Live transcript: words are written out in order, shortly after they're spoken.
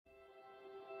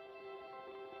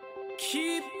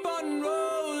Keep on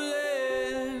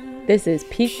rolling. This is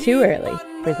Peak Too Early,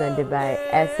 presented by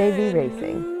SAV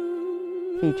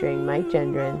Racing, featuring Mike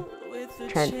Gendron,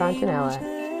 Trent Fontanella,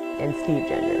 and Steve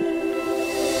Gendron.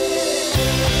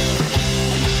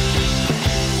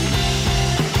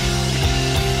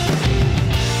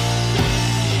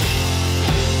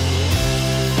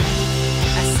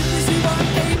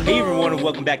 Hey everyone, and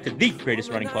welcome back to the greatest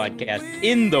running podcast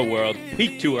in the world,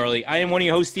 Peak Too Early. I am one of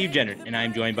your hosts, Steve Gendron, and I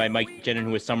am joined by Mike Gendron,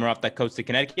 who is summer off the coast of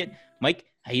Connecticut. Mike,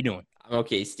 how you doing? I'm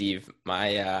okay, Steve.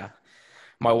 My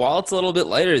wallet's a little bit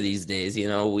lighter these days. You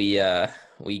know,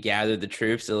 we gathered the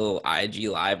troops, a little IG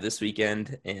live this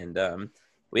weekend, and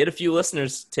we had a few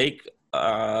listeners take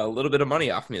a little bit of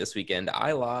money off me this weekend.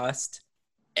 I lost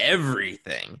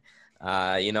everything.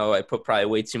 I put probably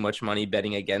way too much money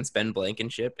betting against Ben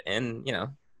Blankenship, and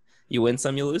you win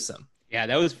some, you lose some. Yeah,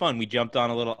 that was fun. We jumped on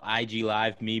a little IG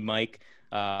live, me, Mike,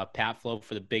 Pat Flo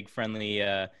for the Big Friendly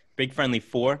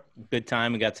Four. Good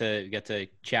time. We got to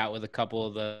chat with a couple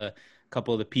of the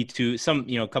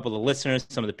P2, couple of the listeners,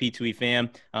 some of the P2E fam.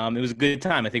 It was a good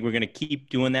time. I think we're going to keep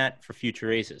doing that for future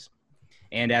races.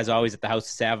 And as always, at the House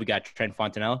of Sav, we got Trent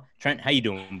Fontanella. Trent, how you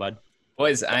doing, bud?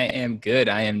 Boys, I am good.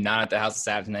 I am not at the House of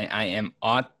Sav tonight. I am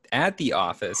at the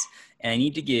office, and I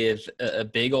need to give a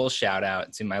big old shout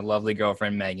out to my lovely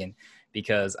girlfriend, Megan,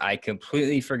 because I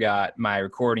completely forgot my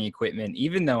recording equipment,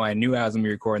 even though I knew I was going to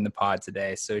be recording the pod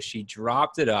today. So she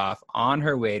dropped it off on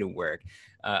her way to work.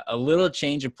 A little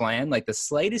change of plan, like the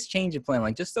slightest change of plan,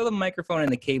 like just throw the microphone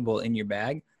and the cable in your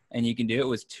bag and you can do it,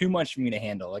 was too much for me to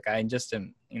handle. Like I just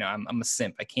am, I'm a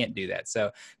simp. I can't do that.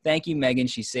 So thank you, Megan.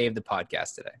 She saved the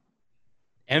podcast today.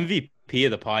 MVP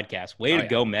of the podcast. Way to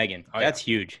go, Megan. That's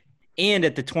huge. And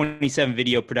at the 27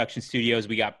 Video Production Studios,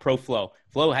 we got Pro Flo.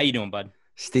 Flo, how you doing, bud?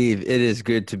 Steve, it is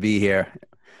good to be here.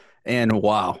 And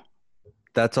wow,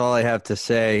 that's all I have to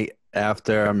say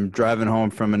after I'm driving home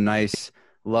from a nice,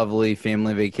 lovely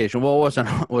family vacation. Well,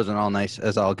 it wasn't all nice,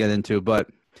 as I'll get into, but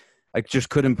I just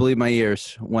couldn't believe my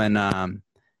ears when I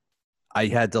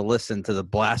had to listen to the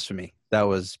blasphemy that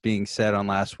was being said on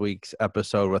last week's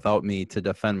episode without me to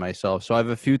defend myself. So I have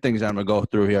a few things I'm going to go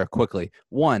through here quickly.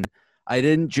 One, I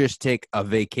didn't just take a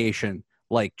vacation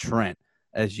like Trent,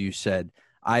 as you said.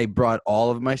 I brought all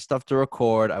of my stuff to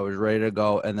record. I was ready to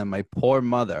go. And then my poor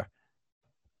mother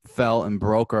fell and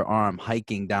broke her arm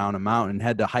hiking down a mountain,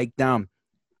 had to hike down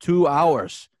 2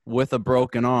 hours with a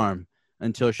broken arm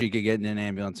until she could get in an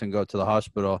ambulance and go to the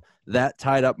hospital. That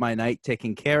tied up my night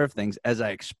taking care of things, as I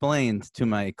explained to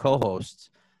my co-hosts,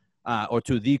 or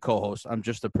to the co-host. I'm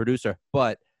just a producer.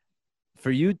 But for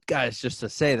you guys just to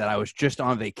say that I was just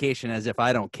on vacation as if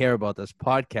I don't care about this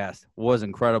podcast was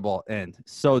incredible and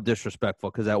so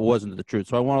disrespectful, because that wasn't the truth.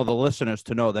 So I want all the listeners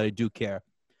to know that I do care.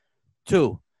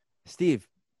 Two, Steve,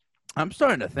 I'm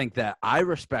starting to think that I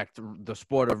respect the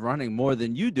sport of running more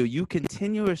than you do. You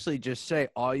continuously just say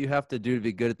all you have to do to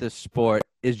be good at this sport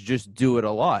is just do it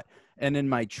a lot. And in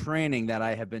my training that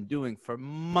I have been doing for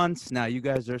months now, you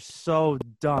guys are so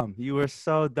dumb. You are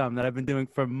so dumb that I've been doing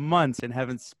for months and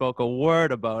haven't spoke a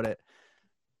word about it.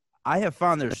 I have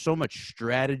found there's so much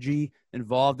strategy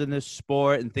involved in this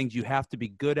sport and things you have to be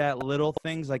good at, little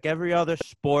things like every other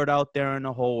sport out there in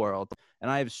the whole world.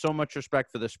 And I have so much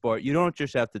respect for the sport. You don't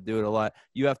just have to do it a lot.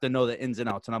 You have to know the ins and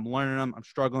outs. And I'm learning them. I'm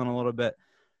struggling a little bit.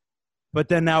 But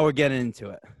then now we're getting into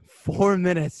it. 4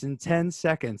 minutes and 10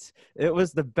 seconds. It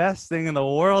was the best thing in the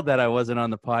world that I wasn't on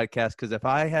the podcast, because if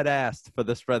I had asked for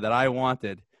the spread that I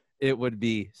wanted, it would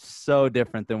be so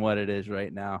different than what it is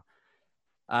right now.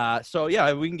 So,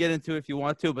 yeah, we can get into it if you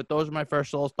want to, but those are my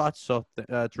first little thoughts. So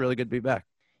it's really good to be back.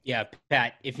 Yeah,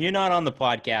 Pat, if you're not on the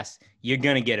podcast, you're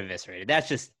going to get eviscerated. That's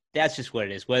just what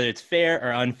it is. Whether it's fair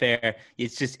or unfair,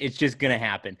 it's just going to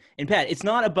happen. And Pat, it's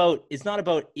not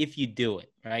about if you do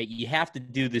it, right? You have to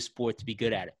do this sport to be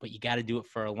good at it, but you got to do it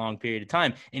for a long period of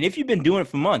time. And if you've been doing it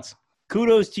for months,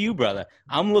 kudos to you, brother.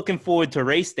 I'm looking forward to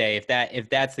race day if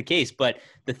that's the case. But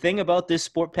the thing about this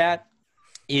sport, Pat,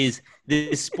 is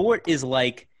this sport is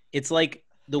like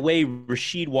the way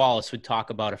Rasheed Wallace would talk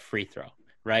about a free throw,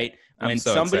 right? When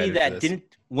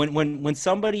when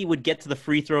somebody would get to the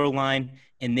free throw line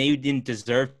and they didn't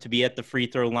deserve to be at the free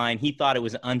throw line, he thought it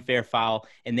was an unfair foul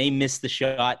and they missed the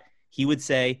shot, he would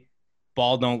say,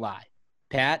 ball don't lie.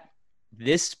 Pat,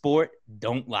 this sport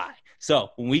don't lie.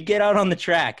 So when we get out on the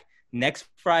track next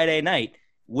Friday night,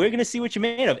 we're going to see what you're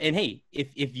made of. And hey,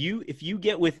 if you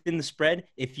get within the spread,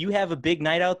 if you have a big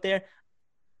night out there,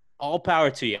 all power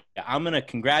to you. I'm going to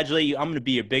congratulate you. I'm going to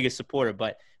be your biggest supporter,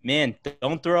 but man,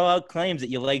 don't throw out claims that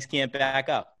your legs can't back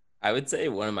up. I would say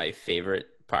one of my favorite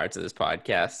parts of this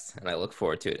podcast, and I look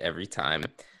forward to it every time,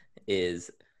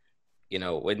 is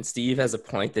when Steve has a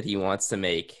point that he wants to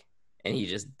make and he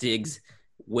just digs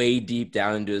way deep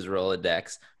down into his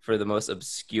Rolodex for the most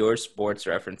obscure sports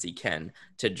reference he can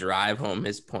to drive home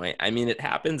his point. I mean, it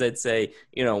happens, I'd say,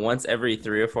 once every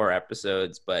 3 or 4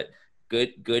 episodes, but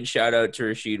good shout out to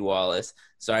Rasheed Wallace.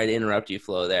 Sorry to interrupt you,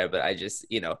 Flo, there, but I just,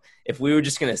 if we were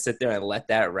just going to sit there and let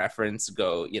that reference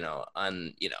go,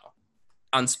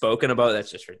 unspoken about, that's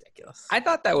just ridiculous. I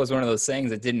thought that was one of those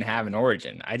sayings that didn't have an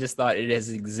origin. I just thought it has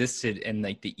existed in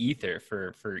like the ether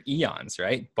for eons,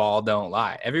 right? Ball don't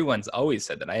lie. Everyone's always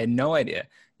said that. I had no idea,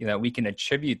 we can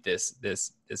attribute this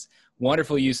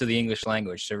wonderful use of the English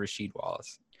language to Rasheed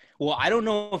Wallace. Well, I don't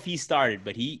know if he started,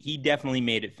 but he definitely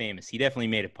made it famous. He definitely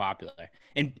made it popular.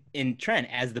 And Trent,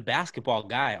 as the basketball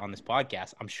guy on this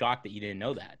podcast, I'm shocked that you didn't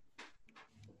know that.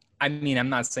 I mean, I'm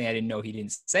not saying I didn't know he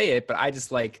didn't say it, but I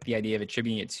just like the idea of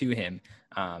attributing it to him.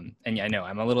 And yeah, I know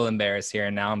I'm a little embarrassed here,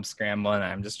 and now I'm scrambling.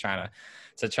 I'm just trying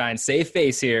to try and save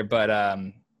face here. But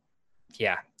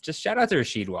yeah, just shout out to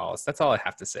Rasheed Wallace. That's all I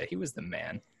have to say. He was the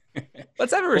man.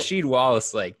 Let's have a Rasheed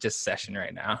Wallace just session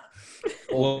right now.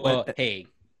 Well, hey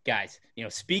guys,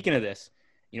 speaking of this,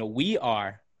 we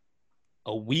are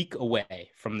a week away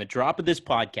from the drop of this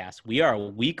podcast. We are a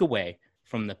week away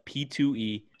from the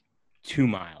P2E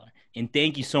 2-miler. And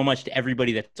thank you so much to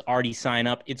everybody that's already signed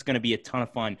up. It's going to be a ton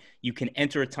of fun. You can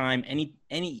enter a time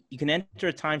you can enter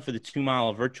a time for the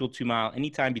 2-mile, virtual 2-mile,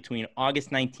 anytime between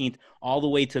August 19th all the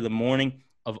way to the morning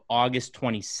of August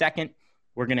 22nd.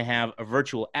 We're going to have a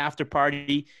virtual after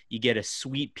party. You get a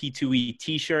sweet P2E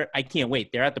t-shirt. I can't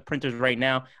wait. They're at the printers right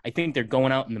now. I think they're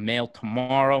going out in the mail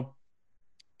tomorrow.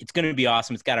 It's going to be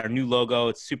awesome. It's got our new logo.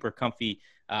 It's super comfy.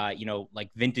 Like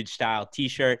vintage style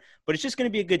t-shirt, but it's just going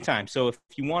to be a good time. So if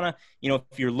you want to,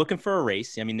 if you're looking for a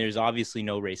race, I mean, there's obviously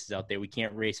no races out there. We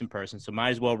can't race in person, so might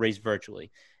as well race virtually.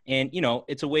 And,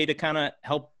 it's a way to kind of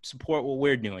help support what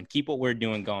we're doing, keep what we're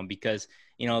doing going, because,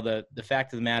 the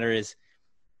fact of the matter is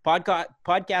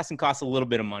podcasting costs a little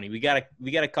bit of money. We got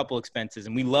a couple expenses,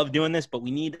 and we love doing this, but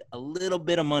we need a little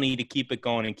bit of money to keep it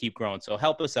going and keep growing. So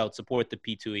help us out, support the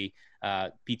P2E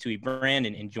brand,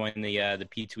 and join the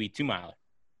P2E 2-miler.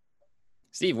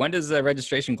 Steve, when does the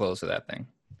registration close for that thing?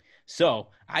 So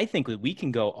I think that we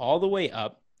can go all the way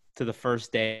up to the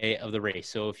first day of the race.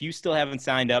 So if you still haven't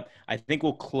signed up, I think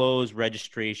we'll close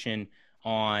registration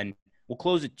we'll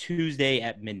close it Tuesday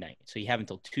at midnight. So you have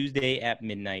until Tuesday at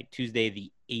midnight, Tuesday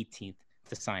the 18th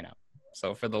to sign up.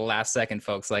 So for the last second,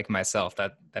 folks like myself,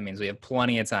 that means we have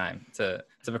plenty of time to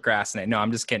procrastinate. No,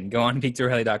 I'm just kidding. Go on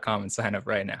peaktorally.com and sign up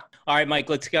right now. All right, Mike,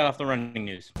 let's get off the running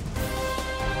news.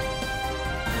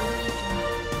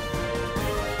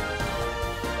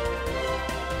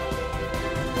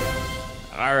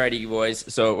 Alrighty, boys.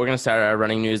 So we're going to start our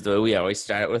running news the way we always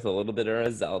start it, with a little bit of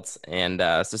results. And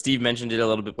so Steve mentioned it a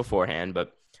little bit beforehand,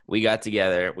 but we got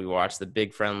together. We watched the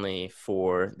big friendly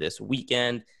for this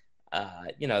weekend.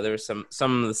 There were some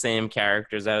of the same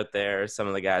characters out there. Some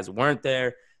of the guys weren't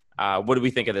there. What do we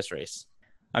think of this race?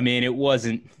 I mean, it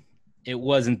wasn't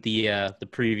the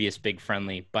previous big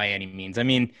friendly by any means. I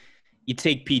mean, you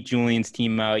take Pete Julian's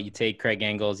team out, you take Craig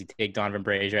Engels, you take Donovan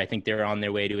Brazier. I think they're on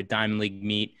their way to a Diamond League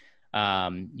meet.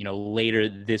 Later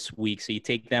this week. So you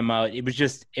take them out. It was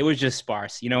just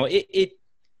sparse. It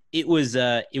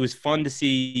was fun to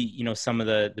see, some of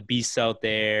the beasts out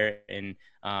there. And,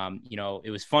 it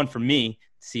was fun for me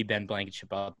to see Ben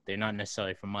Blankenship out there, not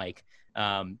necessarily for Mike.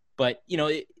 But,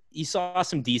 you saw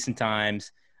some decent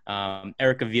times.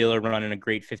 Eric Avila running a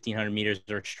great 1,500 meters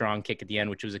or a strong kick at the end,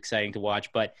 which was exciting to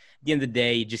watch. But at the end of the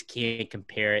day, you just can't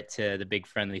compare it to the big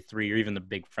friendly 3 or even the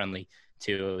big friendly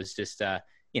 2. It was just,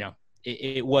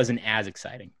 it wasn't as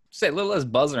exciting. Say a little less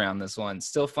buzz around this one.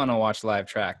 Still fun to watch live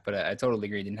track, but I totally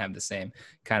agree. It didn't have the same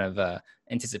kind of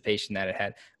anticipation that it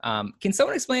had. Can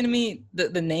someone explain to me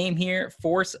the name here,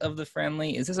 Force of the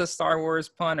Friendly? Is this a Star Wars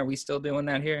pun? Are we still doing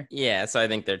that here? Yeah, so I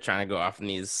think they're trying to go off in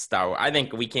these Star Wars. I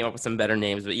think we came up with some better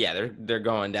names, but yeah, they're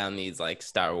going down these like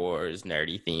Star Wars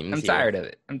nerdy themes. I'm tired of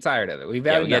it. We've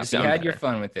had enough. You had your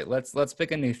fun with it. Let's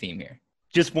pick a new theme here.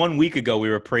 Just 1 week ago, we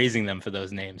were praising them for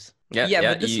those names. Yeah,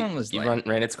 but this one was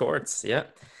ran its course. Yeah.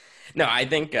 No, I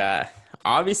think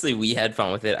obviously we had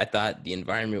fun with it. I thought the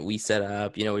environment we set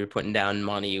up, we were putting down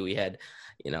money. We had,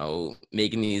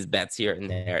 making these bets here and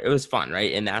there. It was fun,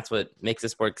 right? And that's what makes the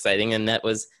sport exciting. And that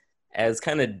was, as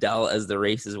kind of dull as the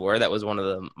races were, that was one of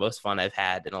the most fun I've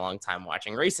had in a long time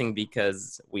watching racing,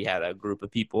 because we had a group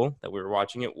of people that we were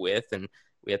watching it with, and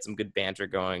we had some good banter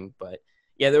going. But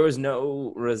yeah, there was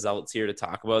no results here to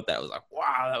talk about that was like,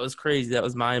 wow, that was crazy. That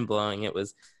was mind blowing. It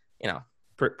was,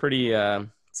 pretty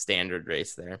standard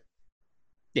race there.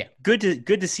 Yeah, good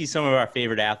to see some of our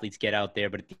favorite athletes get out there.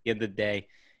 But at the end of the day,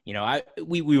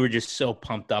 we were just so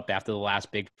pumped up after the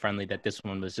last big friendly that this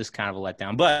one was just kind of a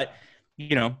letdown. But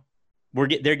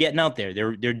they're getting out there.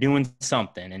 They're doing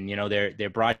something, and they're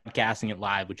broadcasting it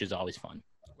live, which is always fun.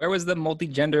 Where was the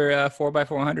multi-gender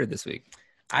 4x400 this week?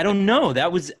 I don't know.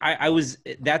 That was I was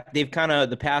that they've kind of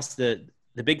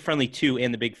the big friendly 2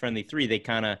 and the big friendly 3. They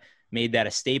kind of made that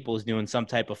a staple, is doing some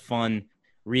type of fun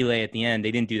relay at the end.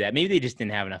 They didn't do that. Maybe they just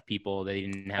didn't have enough people. They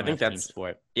didn't have enough teams for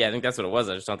it. Yeah, I think that's what it was.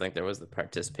 I just don't think there was the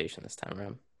participation this time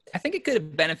around. I think it could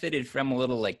have benefited from a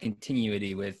little like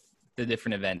continuity with the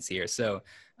different events here. So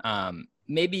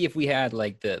maybe if we had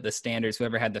like the standards,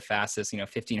 whoever had the fastest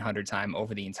 1500 time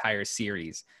over the entire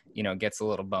series gets a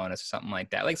little bonus or something like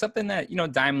that, like something that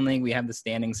Diamond League, we have the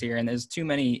standings here, and there's too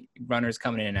many runners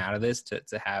coming in and out of this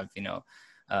to have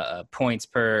points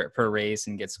per race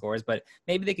and get scores. But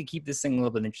maybe they could keep this thing a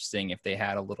little bit interesting if they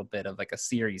had a little bit of like a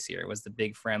series here. It was the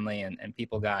big friendly, and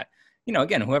people got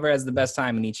again, whoever has the best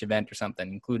time in each event or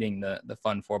something, including the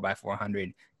fun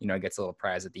 4x400, gets a little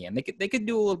prize at the end. They could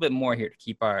do a little bit more here to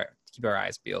keep our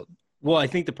eyes peeled. Well, I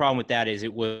think the problem with that is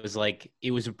it was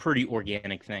a pretty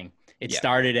organic thing. It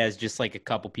started as just like a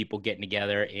couple people getting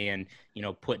together and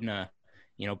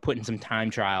putting some time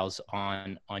trials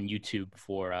on YouTube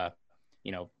for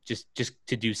just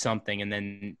to do something, and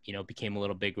then became a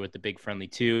little bigger with the big friendly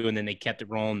 2, and then they kept it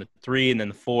rolling, the 3 and then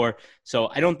the 4. So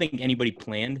I don't think anybody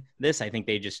planned this. I think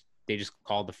they just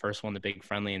called the first one the big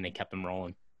friendly, and they kept them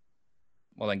rolling.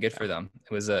 Well, then good for them.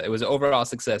 It was an overall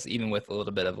success, even with a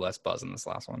little bit of less buzz in this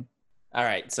last one. All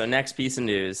right, so next piece of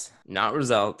news, not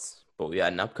results, but we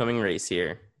got an upcoming race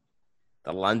here.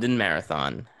 The London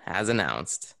Marathon has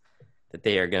announced that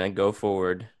they are going to go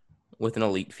forward with an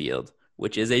elite field,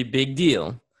 which is a big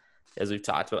deal. As we've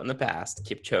talked about in the past,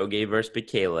 Kipchoge versus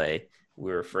Bekele,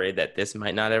 we were afraid that this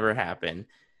might not ever happen.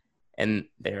 And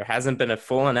there hasn't been a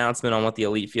full announcement on what the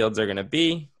elite fields are going to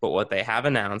be, but what they have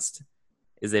announced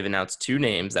is they've announced 2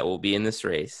 names that will be in this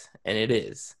race, and it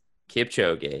is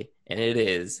Kipchoge and it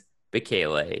is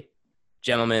Bekele.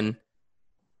 Gentlemen,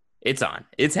 it's on.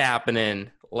 It's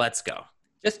happening. Let's go.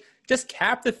 Just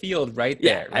cap the field right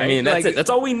there. Yeah, right? I mean, that's it. That's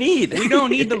all we need. We don't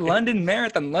need the London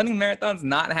Marathon. London Marathon's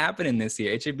not happening this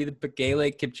year. It should be the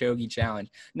Bekele Kipchoge Challenge.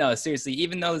 No, seriously,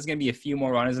 even though there's going to be a few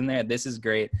more runners in there, this is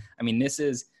great. I mean, this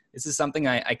is something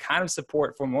I kind of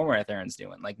support for more marathons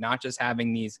doing, like not just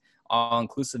having these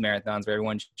all-inclusive marathons where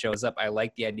everyone shows up. I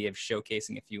like the idea of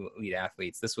showcasing a few elite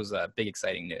athletes. This was big,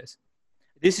 exciting news.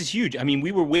 This is huge. I mean,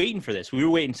 we were waiting for this. We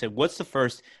were waiting to say, what's the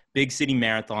first big city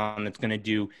marathon that's going to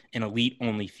do an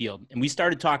elite-only field? And we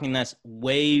started talking this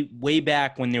way, way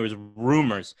back when there was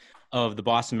rumors of the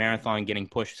Boston Marathon getting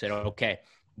pushed. Said, okay,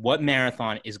 what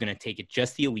marathon is going to take it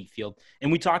just the elite field?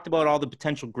 And we talked about all the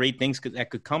potential great things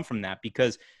that could come from that,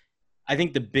 because I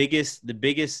think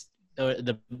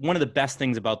one of the best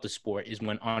things about the sport is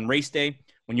when on race day,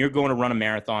 when you're going to run a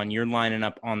marathon, you're lining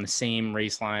up on the same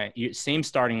race line, same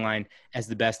starting line as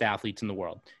the best athletes in the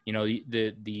world.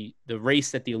 The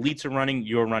race that the elites are running,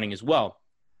 you're running as well.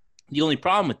 The only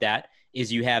problem with that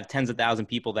is you have tens of thousands of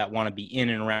people that want to be in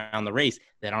and around the race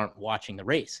that aren't watching the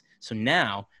race. So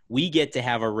now we get to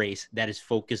have a race that is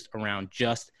focused around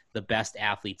just the best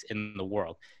athletes in the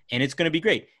world. And it's going to be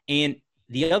great. And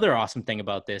the other awesome thing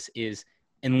about this is,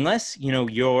 unless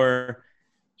you've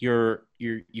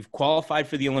qualified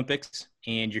for the Olympics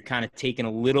and you're kind of taking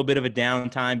a little bit of a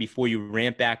downtime before you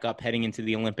ramp back up heading into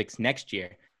the Olympics next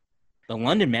year, the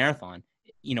London Marathon,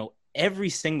 every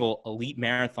single elite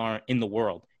marathon in the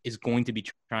world is going to be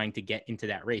trying to get into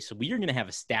that race. So we are going to have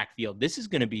a stacked field. This is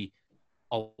going to be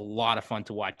a lot of fun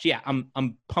to watch. Yeah,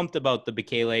 I'm pumped about the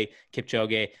Bekele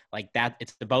Kipchoge, like that.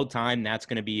 It's about time. That's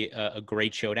going to be a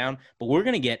great showdown. But we're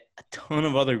going to get a ton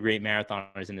of other great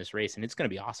marathoners in this race, and it's going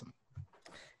to be awesome.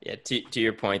 Yeah, to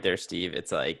your point there, Steve,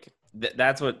 it's like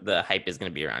that's what the hype is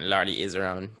going to be around. It already is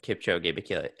around Kipchoge,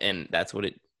 Bekele, and that's what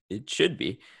it should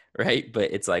be, right?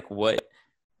 But it's like, where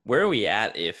are we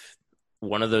at if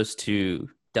one of those two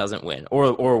doesn't win,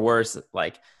 or worse,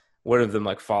 like one of them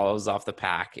like follows off the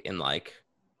pack in like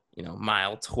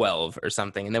mile 12 or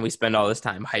something, and then we spend all this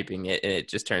time hyping it, and it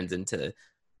just turns into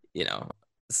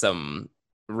some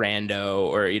rando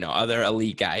or other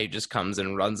elite guy who just comes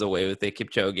and runs away with it.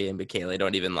 Kipchoge and Bekele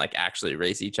don't even like actually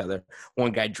race each other.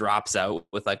 One guy drops out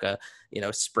with like a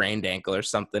sprained ankle or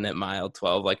something at mile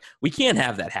 12. Like, we can't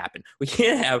have that happen. We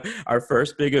can't have our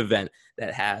first big event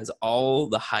that has all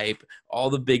the hype,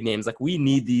 all the big names. Like, we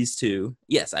need these two.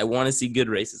 Yes, I want to see good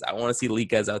races. I want to see elite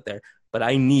guys out there, but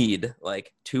I need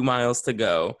like 2 miles to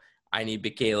go. I need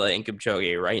Bekele and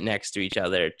Kipchoge right next to each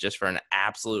other just for an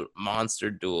absolute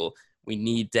monster duel. We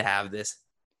need to have this,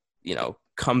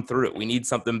 come through. We need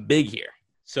something big here.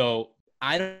 So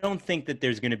I don't think that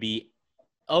there's going to be,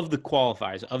 of the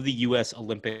qualifiers, of the U.S.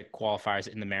 Olympic qualifiers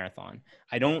in the marathon,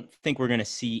 I don't think we're going to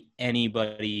see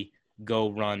anybody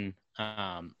go run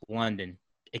London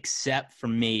except for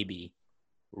maybe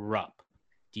Rupp.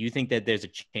 Do you think that there's a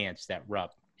chance that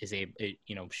Rupp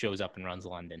shows up and runs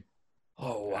London?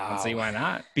 Oh, wow. I don't see why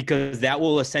not. Because that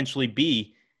will essentially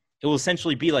be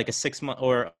like a 6 month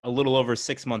or a little over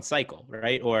 6 month cycle,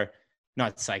 right? Or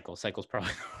not cycle. Cycle's probably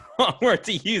the wrong word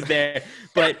to use there.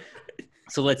 But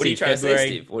so let's What are see. you trying February, to say,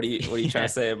 Steve? What are you trying to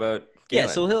say about Yeah,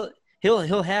 Galen? so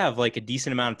he'll have like a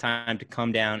decent amount of time to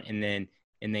come down and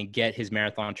then get his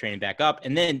marathon training back up,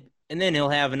 and then he'll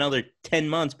have another 10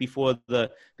 months before the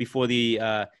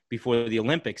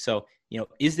Olympics. So,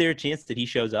 is there a chance that he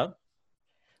shows up?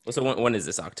 Well, so when is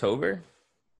this? October?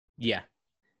 Yeah.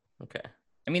 Okay.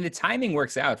 I mean, the timing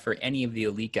works out for any of the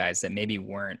elite guys that maybe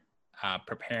weren't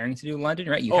preparing to do London,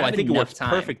 right? You Oh, have I think it enough works time.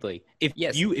 perfectly. If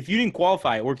Yes. you didn't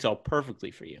qualify, it works out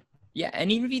perfectly for you. Yeah,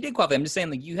 and even if you did qualify, I'm just saying,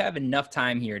 like, you have enough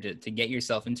time here to get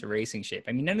yourself into racing shape.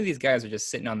 I mean, none of these guys are just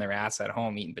sitting on their ass at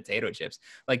home eating potato chips.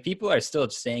 Like, people are still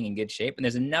staying in good shape, and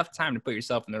there's enough time to put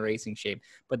yourself in the racing shape.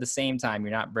 But at the same time,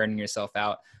 you're not burning yourself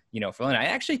out, for London. I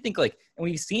actually think, like, and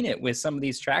we've seen it with some of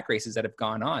these track races that have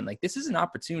gone on. Like, this is an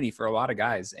opportunity for a lot of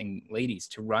guys and ladies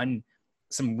to run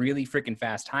some really freaking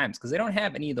fast times because they don't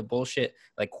have any of the bullshit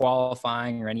like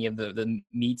qualifying or any of the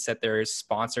meets that their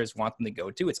sponsors want them to go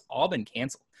to. It's all been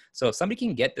canceled. So if somebody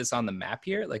can get this on the map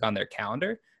here, like on their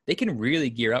calendar, they can really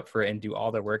gear up for it and do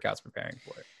all their workouts preparing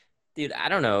for it. Dude, I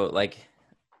don't know. Like,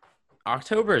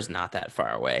 October is not that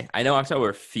far away. I know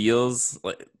October feels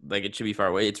like it should be far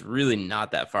away. It's really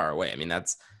not that far away. I mean,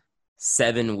 that's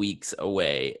 7 weeks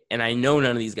away. And I know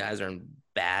none of these guys are in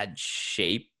bad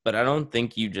shape, but I don't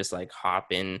think you just like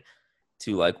hop in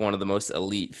to like one of the most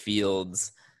elite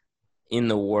fields in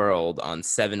the world on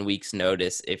 7 weeks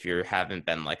notice if you haven't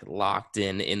been like locked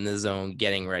in the zone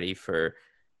getting ready to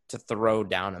throw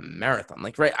down a marathon.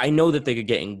 Like, right, I know that they could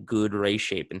get in good race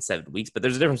shape in 7 weeks, but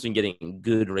there's a difference between getting in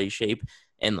good race shape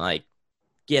and like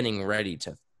getting ready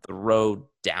to throw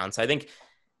down. So I think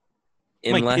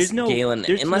unless Galen,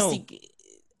 Kipchoge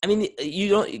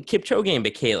and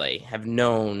Bekele have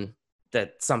known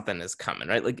that something is coming,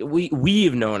 right? Like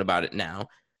we've known about it now.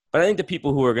 But I think the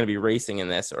people who are going to be racing in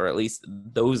this, or at least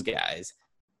those guys,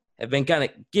 have been kind of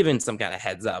given some kind of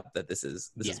heads up that this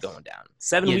is going down.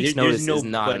 7 weeks notice is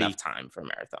not enough time for a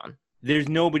marathon. There's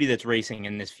nobody that's racing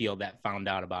in this field that found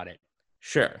out about it.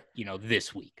 Sure.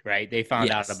 This week, right? They found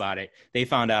out about it. They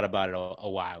found out about it a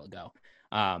while ago.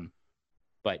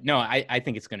 But no, I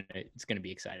think it's gonna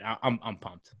be exciting. I'm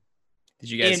pumped. Did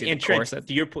you guys see the Trent, course?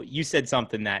 to your point, you said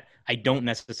something that I don't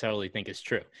necessarily think is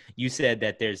true. You said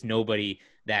that there's nobody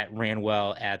that ran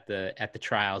well at the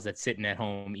trials that's sitting at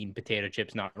home eating potato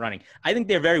chips, not running. I think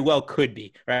there very well could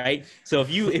be, right? So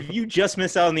if you just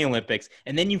miss out on the Olympics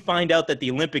and then you find out that the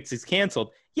Olympics is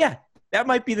canceled, yeah, that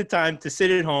might be the time to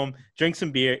sit at home, drink some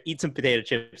beer, eat some potato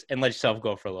chips, and let yourself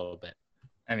go for a little bit.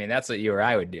 I mean, that's what you or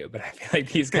I would do, but I feel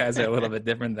like these guys are a little bit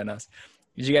different than us.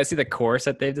 Did you guys see the course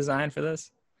that they've designed for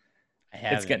this? I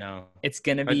haven't. It's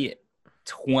going to be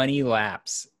 20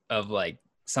 laps of like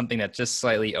something that's just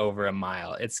slightly over a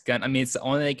mile. It's the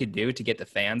only they could do to get the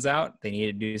fans out. They need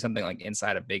to do something like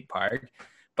inside a big park.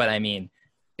 But I mean,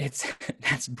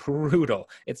 that's brutal.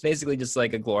 It's basically just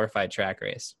like a glorified track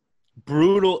race.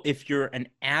 Brutal if you're an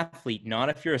athlete, not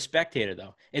if you're a spectator,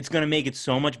 though. It's going to make it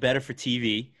so much better for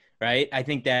TV, right? I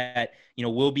think that,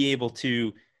 we'll be able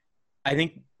to,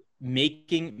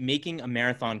 making a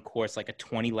marathon course like a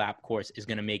 20-lap course is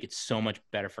going to make it so much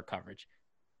better for coverage.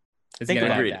 Think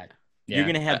about that. Yeah. You're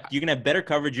gonna have better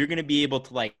coverage. You're gonna be able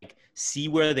to like see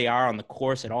where they are on the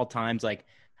course at all times. Like,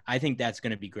 I think that's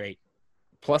gonna be great.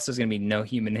 Plus, there's gonna be no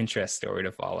human interest story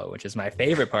to follow, which is my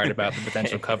favorite part about the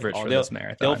potential coverage for this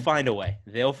marathon. They'll find a way.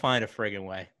 They'll find a friggin'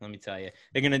 way. Let me tell you,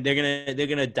 they're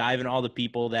gonna dive in all the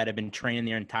people that have been training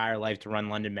their entire life to run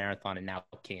London Marathon and now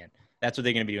can't. That's what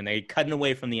they're going to be doing. They're cutting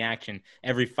away from the action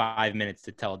every 5 minutes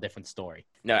to tell a different story.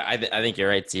 No, I think you're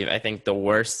right, Steve. I think the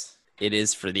worse it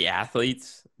is for the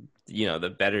athletes,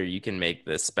 the better you can make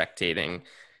the spectating,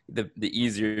 the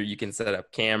easier you can set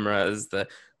up cameras, the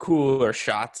cooler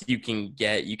shots you can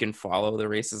get. You can follow the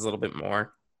races a little bit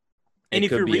more. And if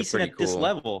you're racing at this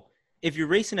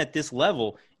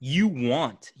level, you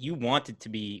want it to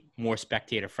be more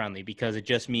spectator friendly because it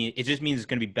just means it's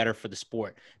going to be better for the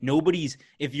sport.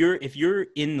 If you're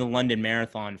in the London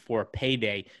Marathon for a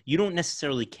payday, you don't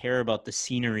necessarily care about the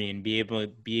scenery and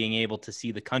being able to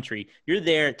see the country. You're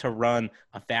there to run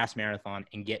a fast marathon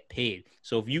and get paid.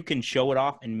 So if you can show it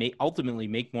off and ultimately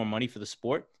make more money for the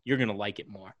sport, you're going to like it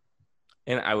more.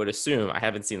 And I would assume, I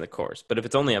haven't seen the course, but if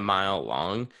it's only a mile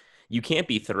long, you can't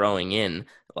be throwing in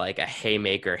like a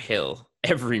haymaker hill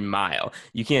every mile.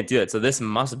 You can't do it. So this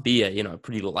must be a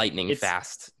pretty lightning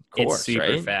fast course, it's super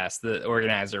right? fast. The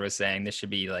organizer was saying this should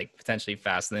be like potentially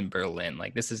faster than Berlin.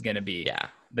 Like this is going to be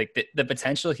like the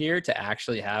potential here to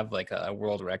actually have like a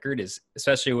world record is,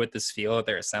 especially with this field that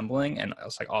they're assembling and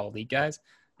it's like all elite guys,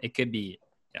 it could be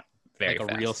very like a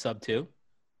fast. real sub 2.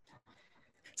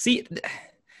 See,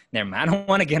 never mind. I don't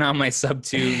want to get on my sub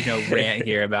 2 rant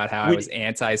here about how I was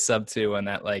anti sub 2 and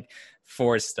that like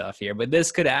force stuff here, but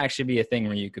this could actually be a thing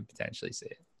where you could potentially see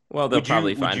it. Well, they'll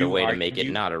probably find a way to make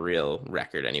it not a real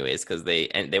record anyways, because they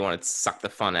want to suck the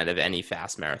fun out of any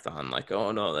fast marathon. Like,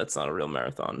 oh no, that's not a real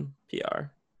marathon PR.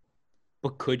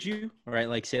 But could you, right?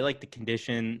 Like, say, like the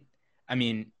condition. I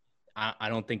mean, I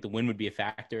don't think the wind would be a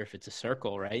factor if it's a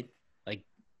circle, right? Like,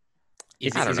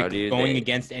 is it going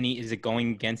against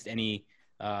any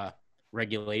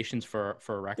regulations for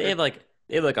a record? They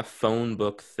have like a phone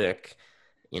book thick,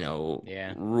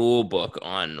 rule book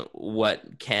on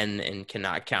what can and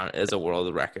cannot count as a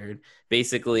world record.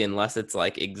 Basically, unless it's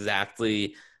like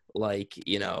exactly like,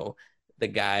 the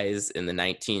guys in the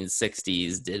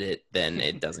 1960s did it, then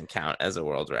it doesn't count as a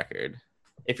world record.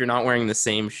 If you're not wearing the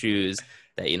same shoes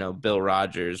that, Bill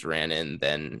Rogers ran in,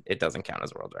 then it doesn't count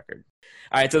as a world record.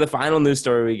 All right, so the final news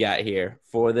story we got here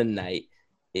for the night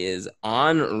is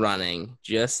On Running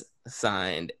just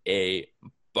signed a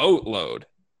boatload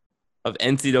of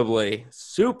NCAA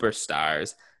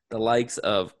superstars, the likes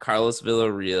of Carlos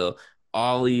Villarreal,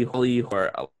 Ollie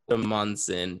Hort, Elijah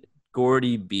Munson,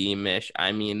 Gordy Beamish.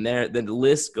 I mean, the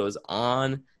list goes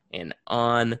on and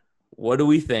on. What do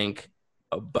we think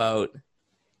about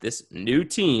this new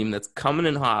team that's coming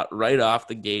in hot right off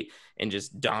the gate and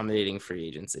just dominating free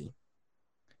agency?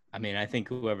 I mean, I think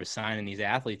whoever's signing these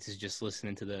athletes is just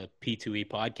listening to the P2E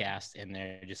podcast, and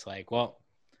they're just like, well,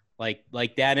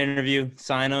 like that interview,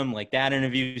 sign them. Like that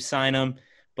interview, sign them.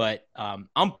 But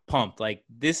I'm pumped. Like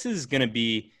this is gonna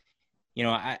be,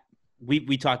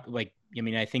 we talk like. I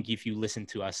mean, I think if you listen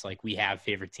to us, like we have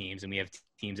favorite teams and we have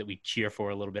teams that we cheer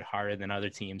for a little bit harder than other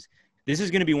teams. This is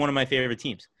going to be one of my favorite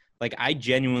teams. Like I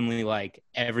genuinely like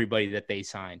everybody that they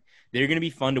sign. They're going to be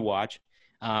fun to watch.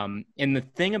 And the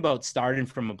thing about starting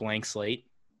from a blank slate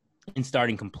and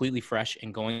starting completely fresh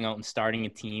and going out and starting a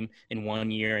team in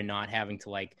 1 year and not having to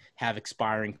like have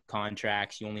expiring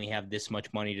contracts, you only have this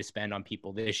much money to spend on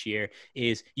people this year,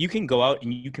 is you can go out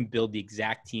and you can build the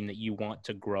exact team that you want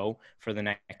to grow for the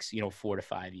next 4 to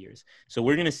 5 years. So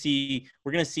we're gonna see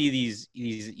these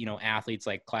athletes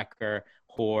like Klecker,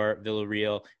 Hoare,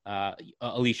 Villarreal,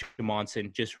 Elijah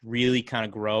Monson just really kind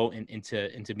of grow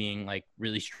into being like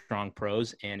really strong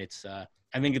pros, and it's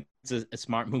I think it's a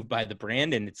smart move by the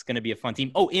brand, and it's going to be a fun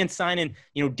team. Oh, and signing,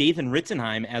 Dathan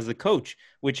Ritzenheim as the coach,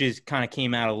 which is kind of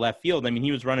came out of left field. I mean,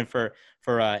 he was running for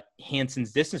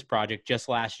Hanson's Distance Project just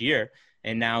last year,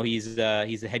 and now he's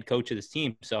the head coach of this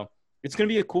team. So it's going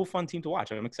to be a cool, fun team to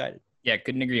watch. I'm excited. Yeah,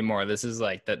 couldn't agree more. This is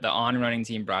like the On Running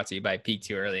team brought to you by Peak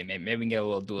Too Early. Maybe we can get a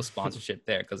little dual sponsorship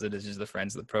there because it is just the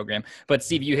friends of the program. But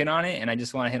Steve, you hit on it, and I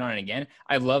just want to hit on it again.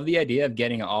 I love the idea of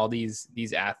getting all these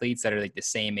athletes that are like the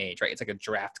same age, right? It's like a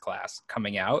draft class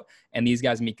coming out, and these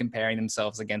guys be comparing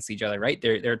themselves against each other, right?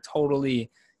 They're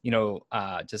totally,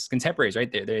 just contemporaries,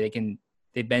 right?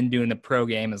 They've been doing the pro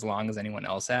game as long as anyone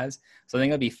else has. So I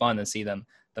think it'll be fun to see them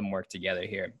work together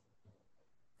here.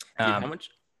 Dude,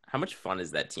 how much fun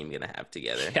is that team going to have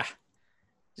together? Yeah.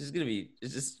 It's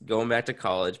just going back to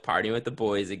college, partying with the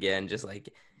boys again, just like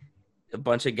a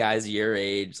bunch of guys your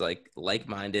age,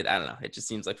 like-minded. I don't know. It just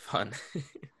seems like fun.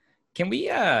 Can we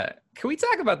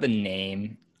talk about the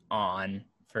name On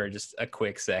for just a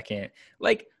quick second?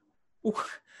 Like,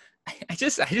 I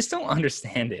just don't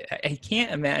understand it. I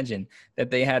can't imagine that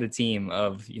they had a team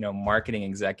of, marketing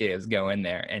executives go in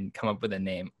there and come up with a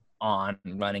name, On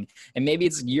Running. And maybe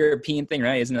it's a European thing,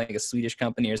 right? Isn't it like a Swedish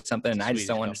company or something? And I just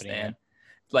don't understand.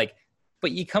 Yeah.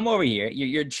 But you come over here,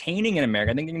 you're chaining in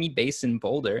America. I think they're going to be based in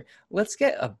Boulder. Let's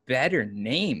get a better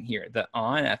name here. The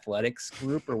On Athletics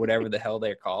Group or whatever the hell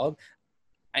they're called.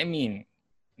 I mean,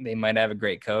 they might have a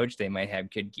great coach. They might have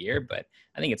good gear, but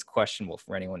I think it's questionable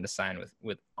for anyone to sign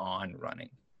with On Running.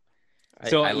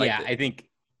 I think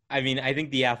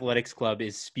the athletics club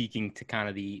is speaking to kind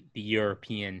of the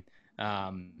European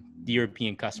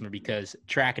customer, because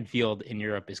track and field in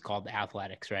Europe is called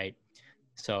athletics, right?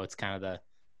 So it's kind of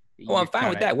well, I'm fine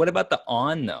with that. What about the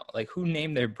On though? Like, who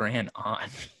named their brand On?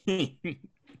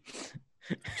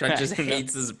 Trent just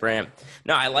hates his brand.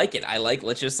 No, I like it.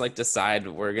 Let's just decide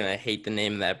we're going to hate the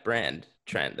name of that brand.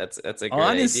 Trent. That's a great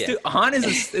On is idea. On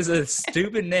is a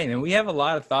stupid name, and we have a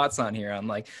lot of thoughts on here on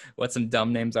like what some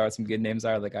dumb names are, what some good names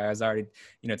are. Like I was already,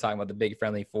 talking about the Big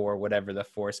Friendly Four, whatever the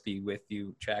 4-speed with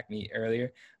you track meet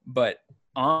earlier. But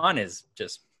On is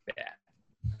just bad.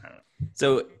 I don't know.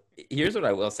 So here's what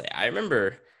I will say. I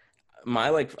remember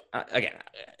again,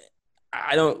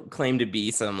 I don't claim to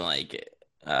be some like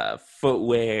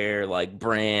footwear like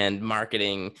brand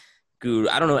marketing guru.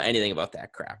 I don't know anything about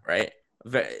that crap, right?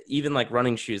 Even like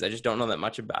running shoes, I just don't know that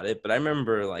much about it. But I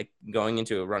remember like going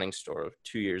into a running store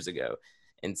 2 years ago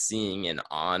and seeing an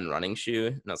On running shoe,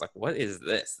 and I was like, "What is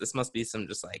this? This must be some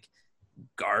just like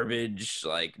garbage,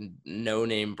 like no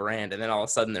name brand." And then all of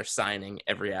a sudden, they're signing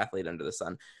every athlete under the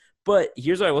sun. But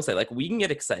here's what I will say: like we can get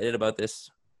excited about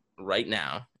this right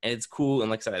now, and it's cool.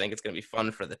 And like I said, I think it's going to be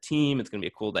fun for the team. It's going to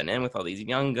be a cool dynamic with all these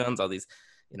young guns, all these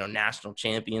national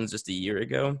champions just a year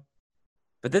ago.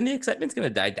 But then the excitement's going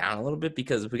to die down a little bit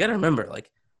because we got to remember, like,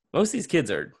 most of these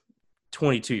kids are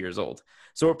 22 years old.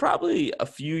 So we're probably a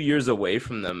few years away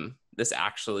from this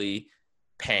actually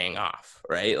paying off,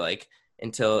 right? Like,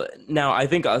 until now, I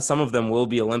think some of them will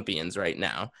be Olympians right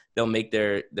now. They'll make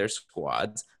their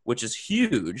squads, which is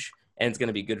huge, and it's going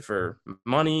to be good for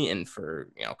money and for,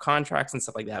 contracts and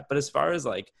stuff like that. But as far as,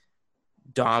 like,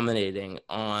 dominating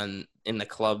in the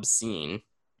club scene,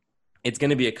 it's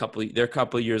going to be they're a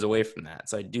couple of years away from that.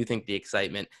 So I do think the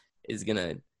excitement is going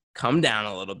to come down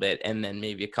a little bit. And then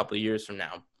maybe a couple of years from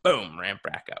now, boom, ramp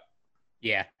back up.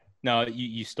 Yeah. No,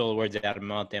 you stole the words out of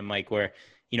my mouth there, Mike, where,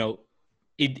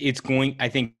 it's going, I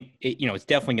think, it's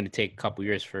definitely going to take a couple of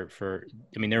years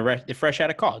they're fresh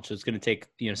out of college. So it's going to take,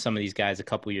 some of these guys a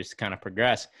couple of years to kind of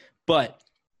progress. But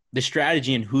the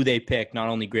strategy and who they pick, not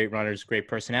only great runners, great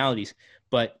personalities,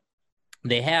 but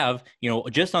they have,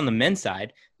 just on the men's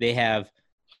side, they have,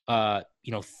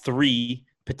 3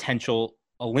 potential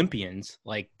Olympians,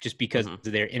 like just because of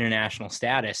their international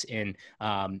status in,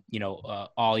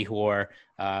 Ollie Hoare,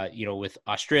 with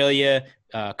Australia,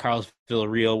 Carlos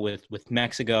Villarreal with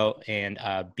Mexico, and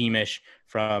Beamish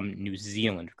from New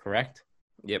Zealand, correct?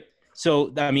 Yep.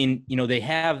 So, I mean,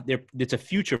 it's a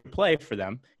future play for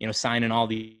them, signing all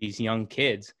these young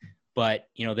kids, but,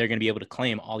 they're going to be able to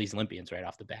claim all these Olympians right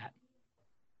off the bat.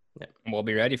 Yeah, we'll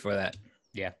be ready for that.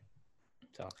 Yeah.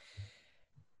 So,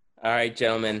 all right,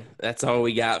 gentlemen, that's all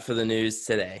we got for the news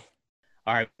today.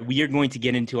 All right, we are going to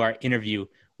get into our interview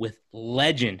with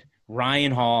legend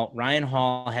Ryan Hall. Ryan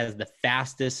Hall has the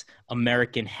fastest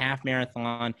American half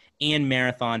marathon and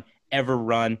marathon ever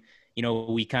run.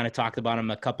 We kind of talked about him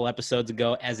a couple episodes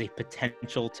ago as a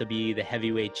potential to be the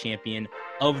heavyweight champion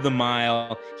of the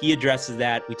mile. He addresses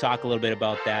that. We talk a little bit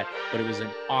about that, but it was an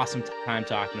awesome time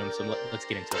talking to him. So let's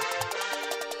get into it.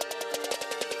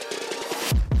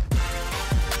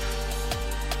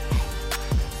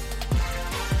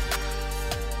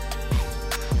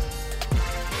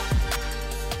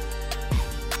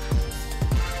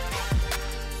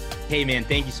 Hey man,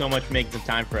 thank you so much for making some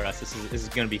time for us. This is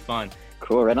going to be fun.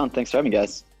 Cool, right on. Thanks for having me,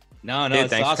 guys. No, Dude, it's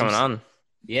thanks awesome. for coming on.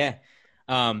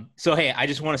 Yeah. So, hey, I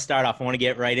just want to start off. I want to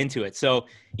get right into it. So,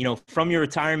 from your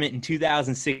retirement in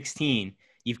 2016,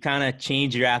 you've kind of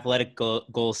changed your athletic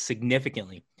goals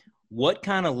significantly. What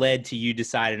kind of led to you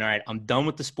deciding, all right, I'm done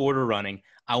with the sport of running.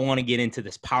 I want to get into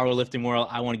this powerlifting world.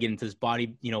 I want to get into this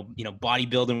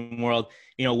bodybuilding world.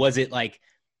 Was it like,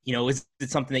 is it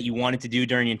something that you wanted to do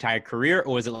during your entire career,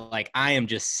 or was it like, I am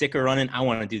just sick of running, I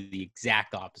want to do the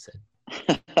exact opposite?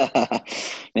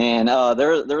 Man,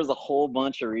 there was a whole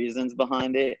bunch of reasons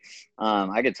behind it.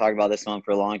 I could talk about this one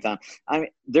for a long time. I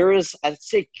mean, I'd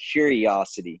say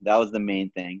curiosity. That was the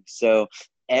main thing. So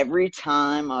every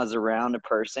time I was around a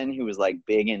person who was like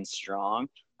big and strong,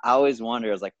 I always wondered,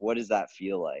 I was like, what does that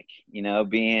feel like?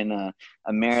 Being a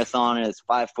marathoner is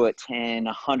 5'10",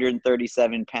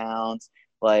 137 pounds.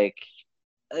 Like,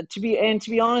 to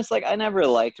be honest, like I never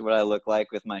liked what I look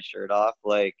like with my shirt off.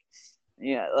 Like,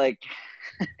 yeah, like,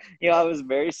 I was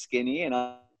very skinny and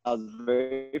I was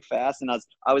very fast and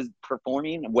I was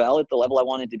performing well at the level I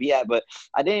wanted to be at, but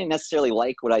I didn't necessarily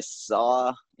like what I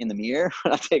saw in the mirror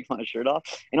when I take my shirt off.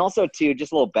 And also too,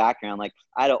 just a little background, like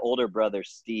I had an older brother,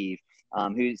 Steve,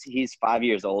 he's 5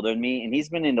 years older than me, and he's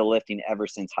been into lifting ever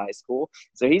since high school.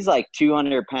 So he's like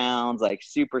 200 pounds, like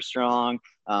super strong,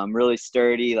 really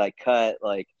sturdy, like cut,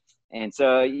 like, and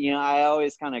so, I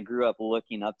always kind of grew up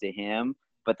looking up to him.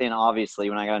 But then obviously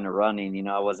when I got into running,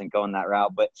 I wasn't going that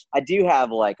route. But I do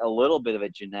have like a little bit of a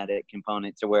genetic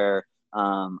component to where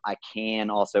I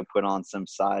can also put on some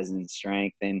size and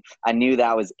strength. And I knew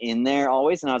that was in there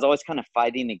always. And I was always kind of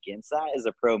fighting against that as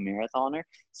a pro marathoner.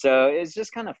 So it was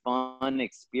just kind of fun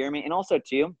experiment. And also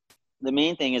too, the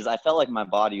main thing is I felt like my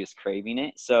body was craving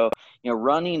it. So,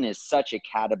 running is such a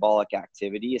catabolic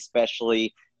activity,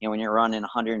 especially, when you're running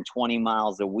 120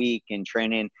 miles a week and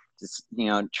training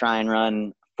to, try and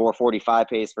run 4:45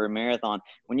 pace for a marathon.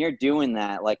 When you're doing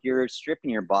that, like, you're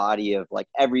stripping your body of like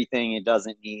everything it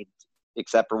doesn't need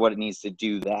except for what it needs to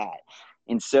do that.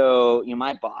 And so,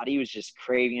 my body was just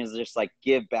craving. It was just like,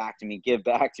 give back to me, give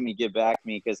back to me, give back to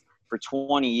me. Because for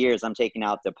 20 years, I'm taking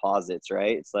out deposits,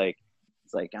 right? It's like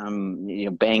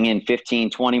I'm, banging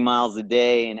 15, 20 miles a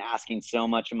day and asking so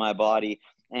much of my body.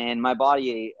 And my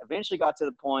body eventually got to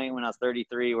the point when I was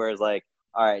 33 where it's like,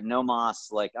 all right, no mas,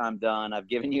 like, I'm done. I've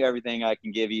given you everything I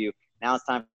can give you. Now it's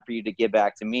time for you to give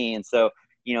back to me. And so,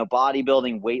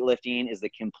 bodybuilding, weightlifting is the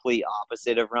complete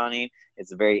opposite of running.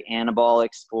 It's a very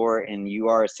anabolic sport, and you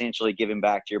are essentially giving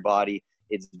back to your body.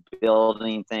 It's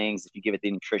building things. If you give it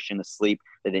the nutrition, the sleep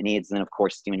that it needs, and then of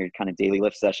course doing your kind of daily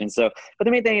lift sessions. So, but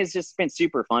the main thing is just been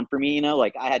super fun for me.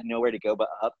 Like, I had nowhere to go but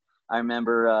up. I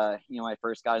remember, when I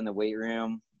first got in the weight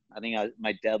room, I think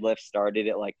my deadlift started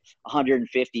at like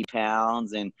 150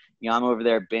 pounds, and I'm over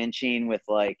there benching with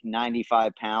like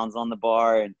 95 pounds on the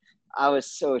bar, and I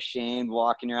was so ashamed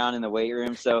walking around in the weight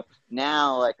room. So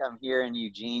now, like, I'm here in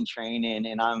Eugene training,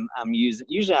 and I'm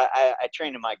usually I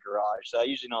train in my garage, so I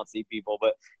usually don't see people,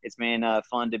 but it's been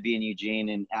fun to be in Eugene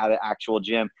and at an actual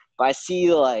gym. But I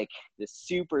see like the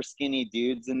super skinny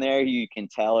dudes in there who you can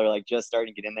tell are like just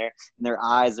starting to get in there, and their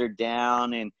eyes are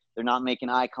down and they're not making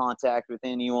eye contact with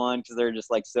anyone because they're just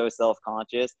like so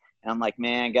self-conscious. And I'm like,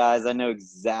 man, guys, I know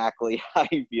exactly how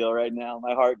you feel right now.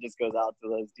 My heart just goes out to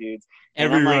those dudes.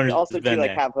 And I'm like, also to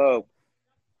like have hope.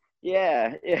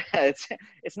 Yeah.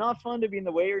 It's not fun to be in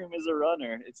the weight room as a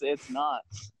runner. It's not.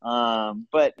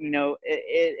 But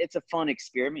it's a fun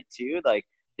experiment too. Like,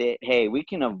 hey, we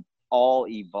can all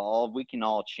evolve. We can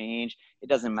all change. It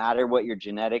doesn't matter what your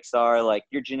genetics are. Like,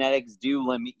 your genetics do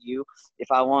limit you.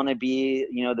 If I want to be,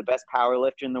 the best power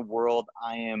lifter in the world,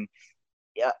 I am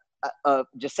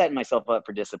just setting myself up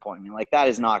for disappointment. Like, that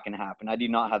is not going to happen. I do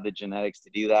not have the genetics to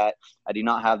do that. I do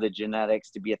not have the genetics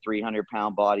to be a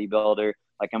 300-pound bodybuilder.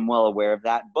 Like, I'm well aware of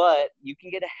that. But you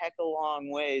can get a heck of a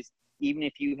long ways, even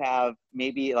if you have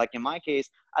maybe, like in my case,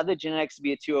 I have the genetics to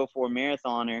be a 204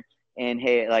 marathoner. And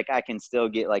hey, like, I can still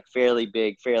get like fairly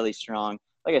big, fairly strong.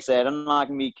 Like I said, I'm not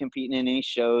going to be competing in any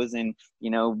shows and,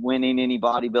 winning any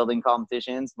bodybuilding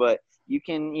competitions, but you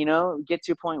can, get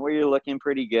to a point where you're looking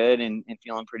pretty good and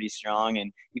feeling pretty strong,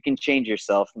 and you can change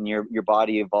yourself, and your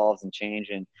body evolves and change.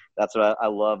 And that's what I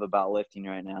love about lifting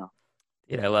right now.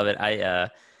 Dude, I love it. I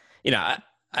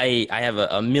have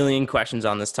a million questions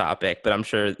on this topic, but I'm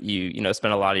sure you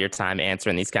spend a lot of your time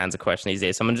answering these kinds of questions these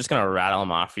days. So I'm just going to rattle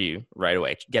them off for you right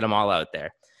away. Get them all out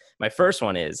there. My first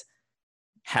one is,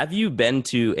 have you been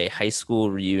to a high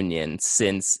school reunion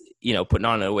since, putting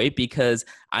on a weight? Because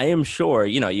I am sure,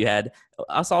 you had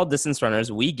us all distance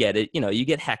runners. We get it. You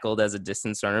get heckled as a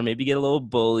distance runner, maybe get a little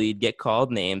bullied, get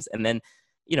called names. And then,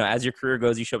 as your career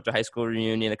goes, you show up to a high school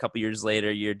reunion a couple years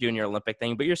later, you're doing your Olympic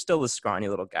thing, but you're still a scrawny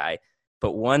little guy.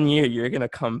 But one year you're going to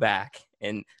come back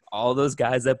and all those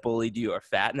guys that bullied you are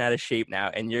fat and out of shape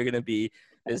now, and you're going to be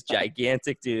this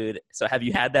gigantic dude. So have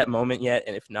you had that moment yet?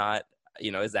 And if not,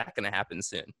 is that going to happen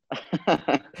soon?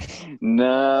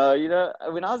 No,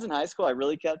 when I was in high school, I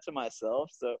really kept to myself.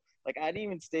 So like, I didn't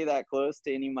even stay that close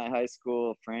to any of my high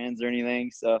school friends or anything.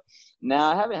 So no,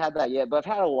 I haven't had that yet, but I've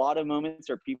had a lot of moments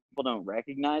where people don't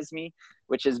recognize me,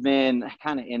 which has been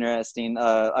kind of interesting.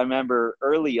 I remember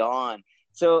early on,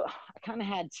 so I kind of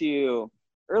had to,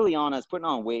 early on, I was putting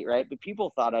on weight, right? But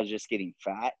people thought I was just getting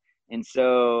fat. And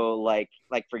so like,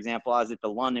 for example, I was at the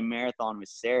London Marathon with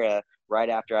Sarah right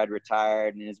after I'd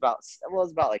retired. And it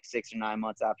was about like 6 or 9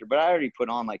 months after, but I already put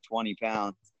on like 20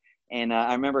 pounds. And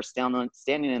I remember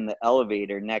standing in the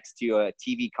elevator next to a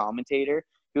TV commentator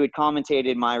who had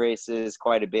commentated my races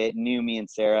quite a bit, knew me and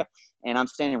Sarah. And I'm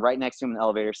standing right next to him in the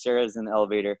elevator. Sarah's in the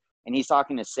elevator. And he's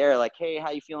talking to Sarah like, hey,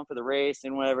 how you feeling for the race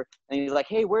and whatever. And he's like,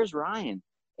 hey, where's Ryan?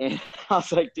 And I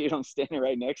was like, dude, I'm standing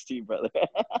right next to you, brother.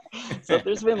 So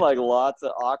there's been like lots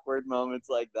of awkward moments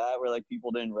like that where like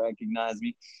people didn't recognize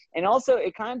me. And also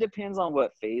it kind of depends on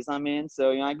what phase I'm in.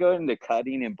 So, I go into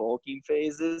cutting and bulking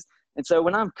phases. And so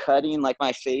when I'm cutting, like,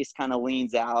 my face kind of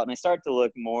leans out and I start to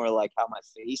look more like how my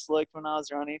face looked when I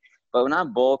was running. But when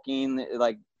I'm bulking,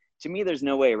 like, to me, there's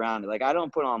no way around it. Like, I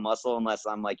don't put on muscle unless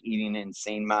I'm like eating an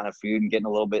insane amount of food and getting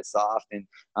a little bit soft and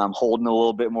holding a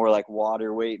little bit more like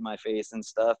water weight in my face and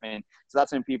stuff. And so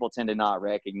that's when people tend to not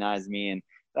recognize me, and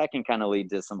that can kind of lead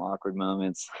to some awkward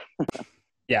moments.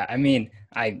 Yeah, I mean,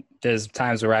 there's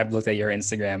times where I've looked at your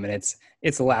Instagram and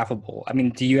it's laughable. I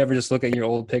mean, do you ever just look at your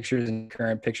old pictures and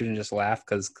current pictures and just laugh?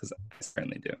 Because I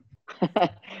certainly do.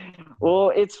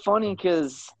 Well, it's funny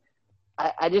because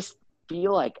I just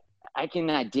feel like I can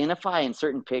identify in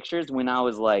certain pictures when I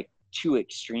was like too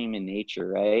extreme in nature,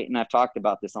 right? And I've talked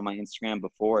about this on my Instagram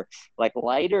before. Like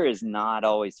lighter is not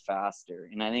always faster.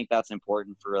 And I think that's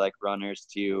important for like runners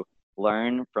to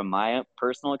learn from my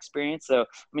personal experience. So, I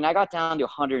mean, I got down to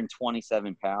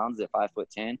 127 pounds at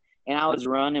 5'10", and I was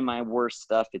running my worst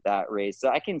stuff at that race. So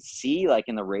I can see like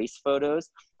in the race photos,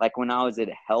 like when I was at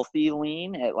a healthy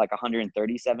lean at like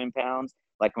 137 pounds,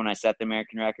 like when I set the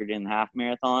American record in the half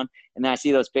marathon. And then I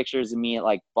see those pictures of me at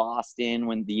like Boston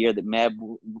when the year that Meb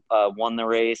won the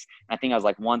race. I think I was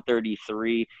like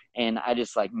 133. And I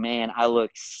just like, man, I look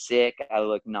sick. I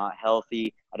look not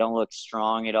healthy. I don't look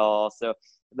strong at all. So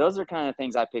those are kind of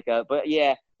things I pick up. But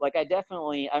yeah, like I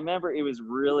remember it was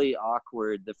really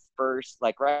awkward the first,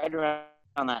 like right around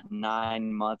that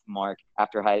 9-month mark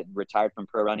after I retired from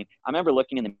pro running. I remember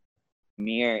looking in the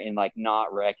mirror and like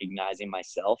not recognizing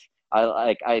myself.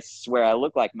 I swear I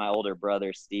look like my older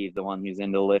brother Steve, the one who's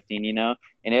into lifting, you know.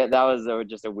 And that was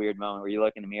just a weird moment where you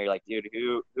look in the mirror, you're like, dude,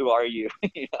 who are you?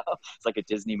 You know, it's like a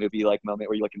Disney movie like moment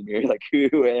where you look in the mirror, you're like,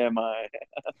 who am I?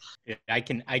 Yeah, I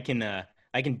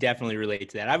can definitely relate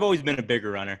to that. I've always been a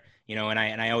bigger runner, you know, and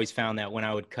I always found that when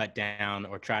I would cut down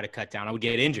or try to cut down, I would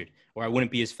get injured or I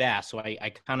wouldn't be as fast. So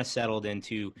I kind of settled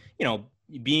into, you know,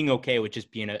 being okay with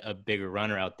just being a bigger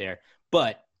runner out there.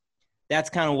 But that's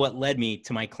kind of what led me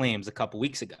to my claims a couple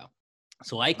weeks ago.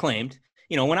 So I claimed,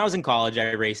 you know, when I was in college,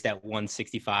 I raced at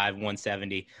 165,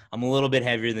 170. I'm a little bit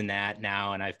heavier than that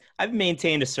now, and I've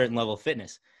maintained a certain level of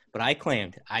fitness. But I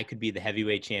claimed I could be the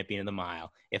heavyweight champion of the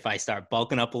mile if I start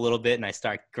bulking up a little bit and I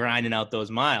start grinding out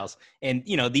those miles. And,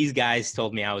 you know, these guys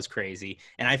told me I was crazy.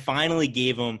 And I finally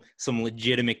gave them some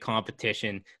legitimate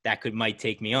competition that might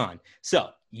take me on. So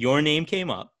your name came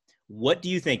up. What do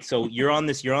you think? So you're on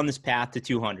this path to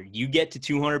 200. You get to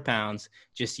 200 pounds,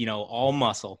 just, you know, all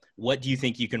muscle. What do you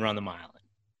think you can run the mile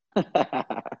in?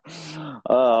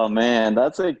 Oh, man,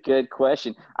 that's a good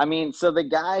question. I mean, so the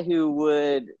guy who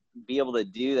would be able to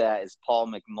do that is Paul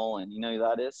McMullen. You know who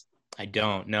that is? I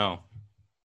don't know.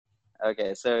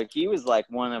 Okay, so he was like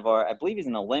one of I believe he's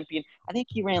an Olympian. I think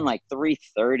he ran like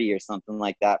 330 or something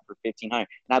like that for 1,500.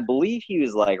 And I believe he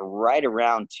was like right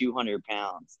around 200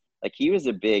 pounds. Like he was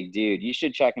a big dude. You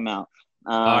should check him out.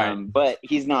 Right. But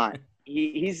he's not.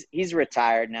 He's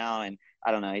retired now, and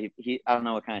I don't know. I don't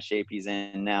know what kind of shape he's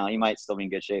in now. He might still be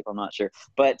in good shape. I'm not sure.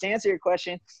 But to answer your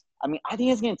question, I mean, I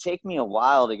think it's going to take me a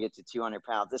while to get to 200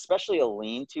 pounds, especially a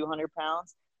lean 200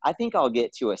 pounds. I think I'll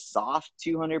get to a soft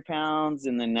 200 pounds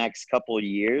in the next couple of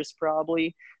years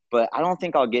probably, but I don't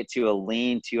think I'll get to a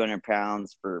lean 200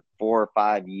 pounds for 4 or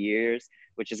 5 years,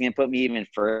 which is going to put me even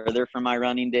further from my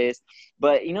running days.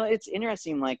 But, you know, it's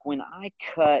interesting. Like when I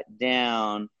cut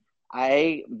down,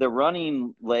 the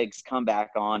running legs come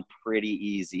back on pretty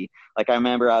easy. Like I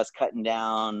remember I was cutting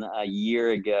down a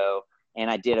year ago and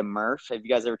I did a Murph. Have you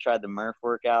guys ever tried the Murph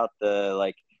workout? The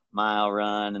like mile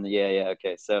run and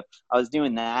okay. So I was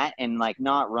doing that and like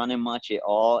not running much at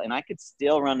all. And I could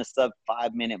still run a sub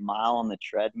 5-minute mile on the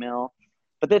treadmill.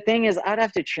 But the thing is I'd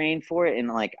have to train for it. And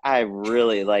like, I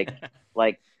really like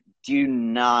do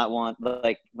not want,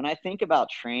 like when I think about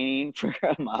training for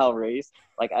a mile race,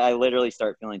 like I literally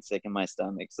start feeling sick in my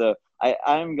stomach. So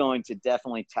I'm going to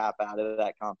definitely tap out of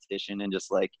that competition and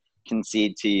just like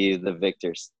concede to you the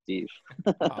victor, Steve.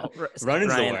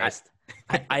 Running's the worst.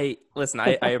 I listen,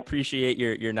 I appreciate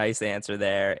your nice answer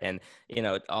there and, you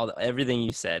know, everything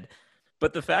you said.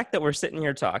 But the fact that we're sitting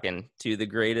here talking to the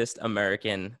greatest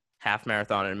American half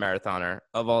marathon and marathoner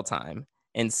of all time,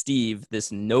 and Steve,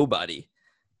 this nobody,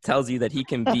 tells you that he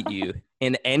can beat you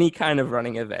in any kind of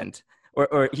running event,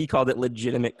 or he called it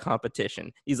legitimate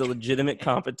competition. He's a legitimate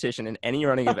competition in any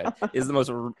running event is the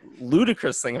most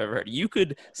ludicrous thing I've ever heard. You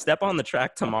could step on the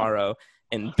track tomorrow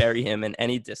and bury him in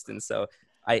any distance. So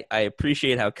I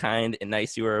appreciate how kind and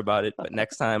nice you were about it, but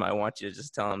next time I want you to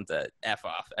just tell him to F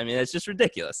off. I mean, it's just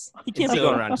ridiculous. He can't be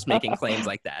going around just making claims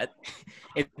like that.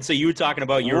 So you were talking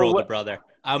about your older brother.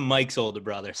 I'm Mike's older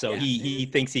brother, so yeah. he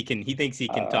thinks he can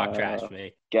talk trash to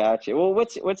me. Gotcha. Well,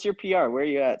 what's your PR? Where are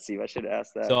you at, Steve? I should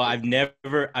ask that. So I've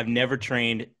never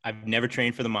trained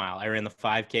for the mile. I ran the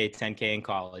 5K, 10K in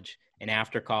college, and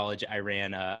after college I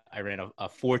ran a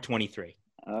 4:23.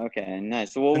 Okay,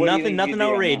 nice. Well, so nothing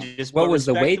outrageous. What was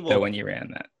the weight though when you ran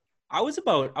that? I was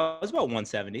about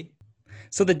 170.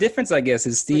 So the difference, I guess,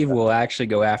 is Steve will actually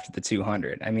go after the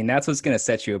 200. I mean, that's what's going to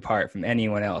set you apart from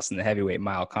anyone else in the heavyweight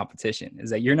mile competition, is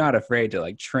that you're not afraid to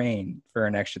like train for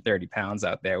an extra 30 pounds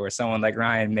out there, where someone like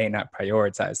Ryan may not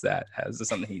prioritize that as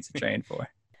something he needs to train for.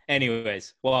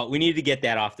 Anyways, well, we need to get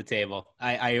that off the table.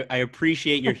 I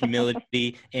appreciate your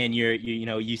humility and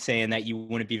you saying that you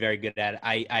wouldn't be very good at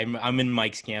it. I'm in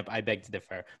Mike's camp. I beg to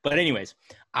differ. But anyways,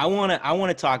 I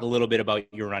wanna talk a little bit about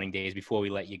your running days before we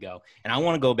let you go. And I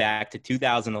want to go back to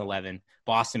 2011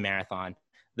 Boston Marathon.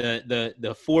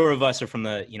 The four of us are from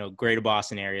the greater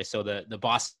Boston area. So the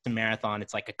Boston Marathon,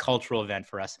 it's like a cultural event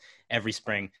for us every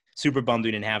spring. Super bummed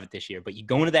we didn't have it this year. But you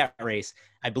go into that race,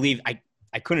 I believe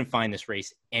I couldn't find this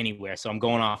race anywhere, so I'm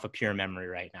going off of pure memory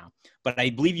right now. But I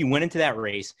believe you went into that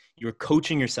race. You were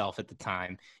coaching yourself at the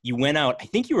time. You went out. I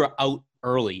think you were out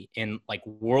early in like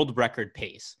world record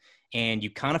pace, and you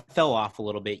kind of fell off a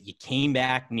little bit. You came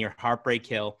back near Heartbreak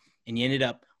Hill, and you ended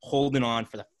up holding on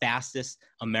for the fastest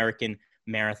American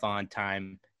marathon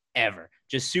time ever.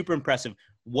 Just super impressive.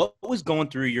 What was going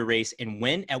through your race, and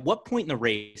at what point in the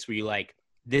race were you like,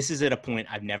 this is at a point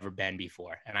I've never been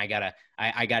before, and I got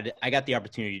the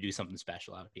opportunity to do something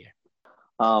special out here?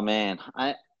 Oh man,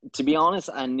 to be honest,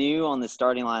 I knew on the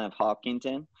starting line of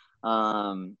Hopkinton,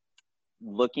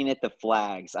 looking at the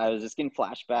flags, I was just getting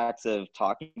flashbacks of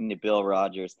talking to Bill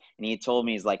Rogers, and he told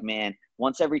me, he's like, man,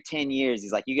 once every 10 years,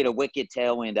 he's like, you get a wicked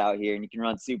tailwind out here, and you can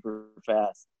run super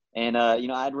fast. And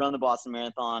I'd run the Boston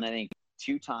Marathon, I think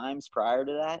 2 times prior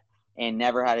to that, and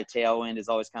never had a tailwind. It's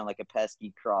always kind of like a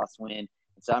pesky crosswind.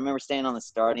 So I remember standing on the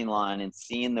starting line and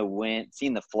seeing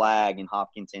the flag in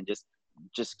Hopkinton, just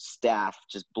staff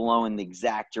just blowing the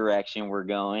exact direction we're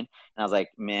going. And I was like,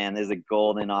 man, there's a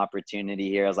golden opportunity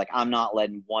here. I was like, I'm not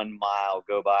letting 1 mile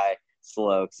go by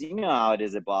slow. Cause you know how it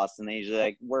is at Boston. They usually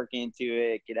like work into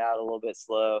it, get out a little bit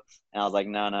slow. And I was like,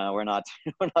 no, we're not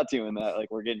doing that. Like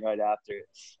we're getting right after it.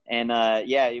 And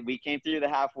we came through the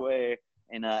halfway.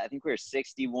 And I think we were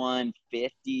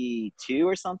 61:52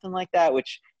 or something like that,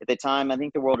 which at the time, I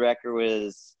think the world record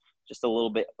was just a little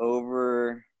bit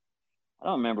over. I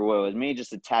don't remember what it was. Maybe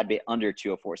just a tad bit under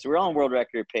 2:04. So we're on world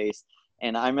record pace.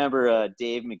 And I remember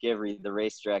Dave McGivery, the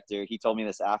race director, he told me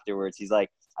this afterwards. He's like,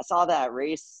 I saw that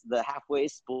race, the halfway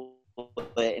split,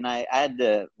 and I had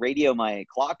to radio my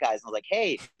clock guys. And I was like,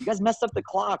 hey, you guys messed up the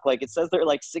clock. Like, it says they're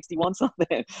like 61 something.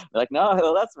 They're like,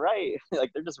 no, that's right.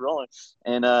 Like, they're just rolling.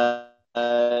 And,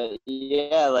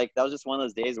 like that was just one of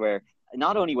those days where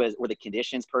not only were the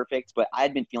conditions perfect, but I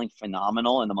had been feeling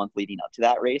phenomenal in the month leading up to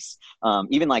that race.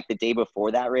 Even like the day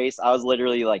before that race, I was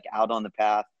literally like out on the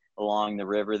path along the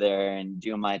river there and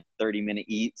doing my 30-minute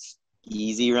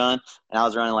easy run. And I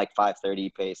was running like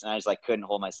 5:30 pace, and I just like couldn't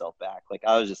hold myself back. Like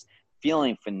I was just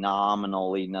feeling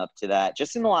phenomenal leading up to that.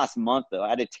 Just in the last month though, I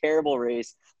had a terrible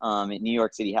race at New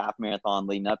York City half marathon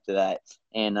leading up to that.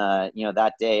 And,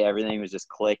 that day, everything was just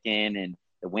clicking, and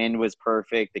the wind was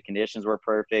perfect. The conditions were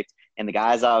perfect. And the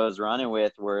guys I was running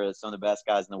with were some of the best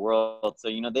guys in the world. So,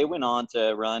 they went on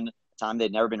to run a time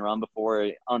they'd never been run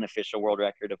before, unofficial world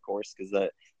record, of course, because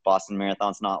the Boston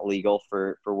Marathon's not legal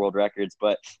for world records.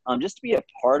 But just to be a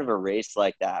part of a race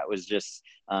like that was just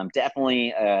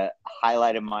definitely a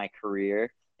highlight of my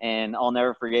career. And I'll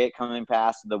never forget coming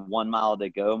past the 1 mile to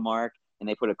go mark. And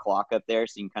they put a clock up there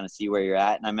so you can kind of see where you're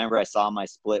at. And I remember I saw my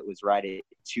split was right at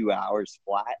 2 hours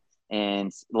flat.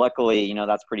 And luckily,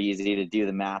 that's pretty easy to do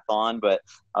the math on. But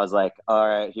I was like, all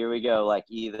right, here we go. Like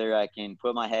either I can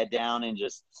put my head down and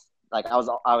just like I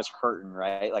was hurting,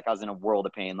 right? Like I was in a world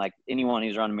of pain. Like anyone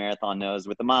who's run a marathon knows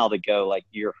with a mile to go, like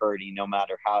you're hurting no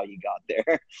matter how you got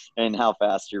there and how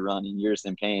fast you're running. You're just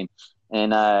in pain.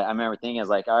 And I remember thinking, I was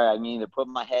like, all right, I need to put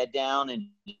my head down and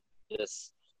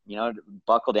just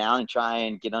buckle down and try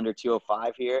and get under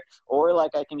 205 here, or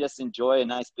like I can just enjoy a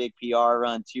nice big PR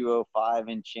run 205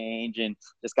 and change and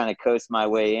just kind of coast my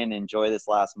way in and enjoy this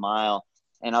last mile.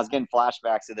 And I was getting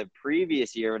flashbacks of the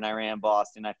previous year when I ran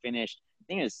Boston. I finished, I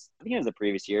think it was the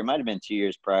previous year. It might've been 2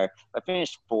 years prior. I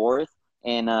finished 4th.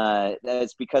 And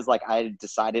that's because like I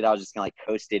decided I was just gonna like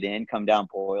coast it in, come down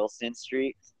Boylston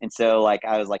Street. And so like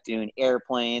I was like doing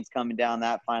airplanes coming down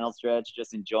that final stretch,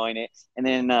 just enjoying it. And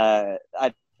then I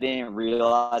didn't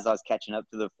realize I was catching up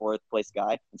to the 4th place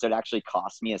guy. And so it actually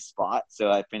cost me a spot.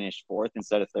 So I finished 4th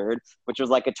instead of 3rd, which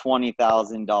was like a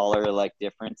 $20,000 like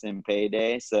difference in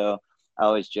payday. So I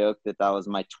always joke that was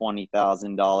my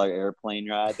 $20,000 airplane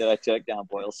ride that I took down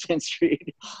Boylston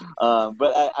Street.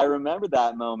 But I remember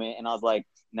that moment, and I was like,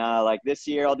 nah, like this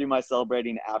year I'll do my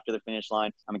celebrating after the finish line.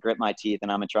 I'm going to grit my teeth,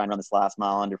 and I'm going to try and run this last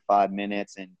mile under 5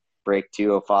 minutes and break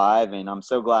 205. And I'm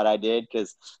so glad I did,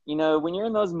 because, when you're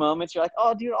in those moments, you're like,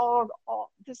 oh, dude,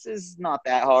 this is not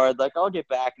that hard. Like, I'll get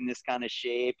back in this kind of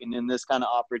shape and in this kind of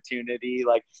opportunity.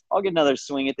 Like, I'll get another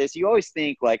swing at this. You always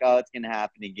think, like, oh, it's going to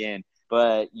happen again.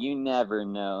 But you never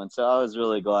know. And so I was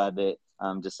really glad that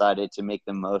decided to make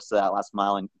the most of that last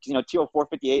mile. And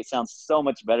 2:04:58 sounds so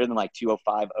much better than like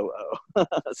 2:05:00.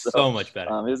 So much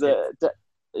better. It was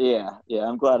yeah.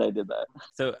 I'm glad I did that.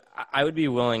 So I would be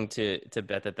willing to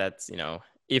bet that that's,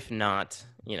 if not,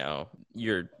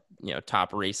 your,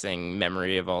 top racing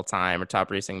memory of all time or top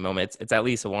racing moments, it's at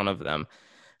least one of them.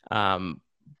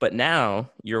 But now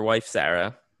your wife,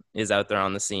 Sarah, is out there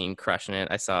on the scene crushing it.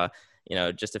 I saw,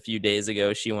 just a few days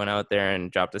ago, she went out there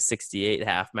and dropped a 68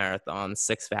 half marathon,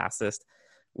 6th fastest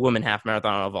woman half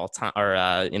marathon of all time, or,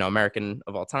 American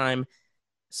of all time.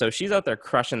 So she's out there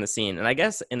crushing the scene. And I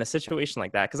guess in a situation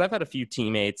like that, because I've had a few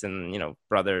teammates and,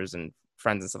 brothers and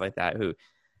friends and stuff like that who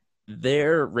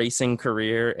their racing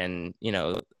career and,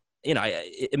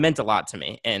 it meant a lot to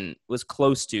me and was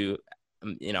close to,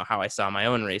 how I saw my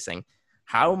own racing.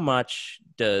 How much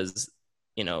does,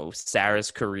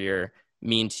 Sarah's career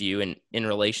mean to you in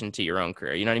relation to your own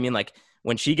career? You know what I mean? Like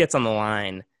when she gets on the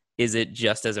line, is it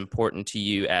just as important to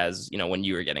you as, when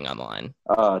you were getting on the line?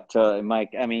 Oh, totally,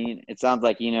 Mike. I mean, it sounds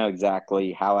like you know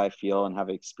exactly how I feel and have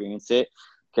experienced it,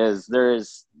 because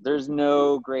there's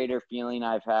no greater feeling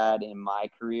I've had in my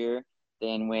career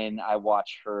than when I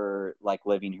watch her like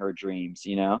living her dreams,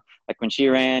 like when she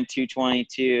ran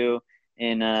 2:22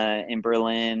 in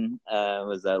Berlin,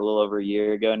 was that a little over a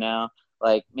year ago now?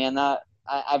 Like, man,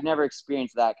 I've never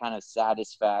experienced that kind of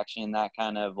satisfaction, that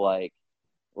kind of like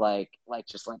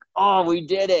just like, oh, we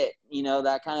did it,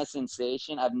 that kind of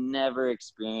sensation. I've never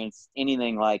experienced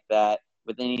anything like that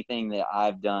with anything that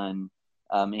I've done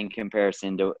in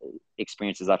comparison to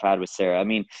experiences I've had with Sarah. I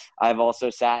mean, I've also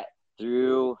sat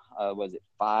through,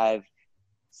 5-6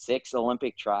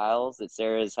 Olympic trials that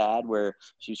Sarah's had where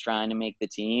she was trying to make the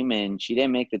team and she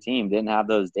didn't make the team, didn't have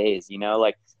those days,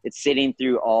 like it's sitting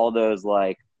through all those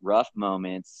like rough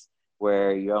moments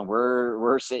where,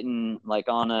 we're sitting like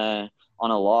on a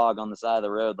log on the side of the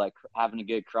road, like having a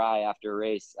good cry after a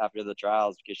race, after the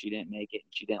trials, because she didn't make it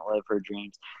and she didn't live her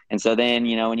dreams. And so then,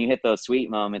 when you hit those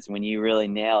sweet moments, when you really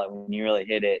nail it, when you really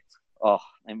hit it,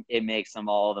 and it makes them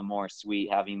all the more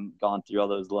sweet having gone through all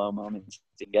those low moments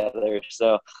together.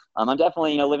 So I'm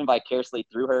definitely, living vicariously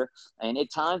through her. And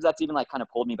at times that's even like kind of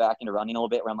pulled me back into running a little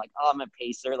bit where I'm like, I'm a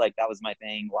pacer. Like that was my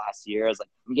thing last year. I was like,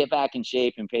 get back in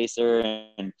shape and pacer.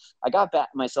 And I got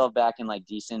myself back in like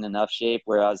decent enough shape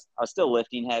where I was still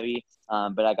lifting heavy.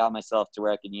 But I got myself to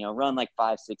where I could, run like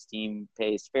 5:16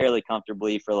 pace fairly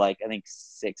comfortably for like, I think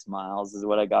 6 miles is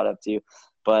what I got up to.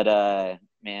 But,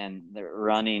 man, the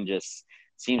running just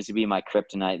seems to be my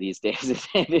kryptonite these days.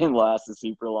 It didn't last a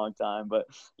super long time, but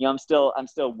I'm still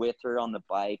with her on the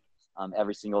bike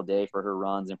every single day for her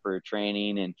runs and for her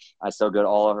training, and I still go to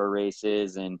all of her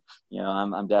races, and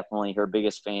I'm definitely her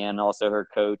biggest fan, also her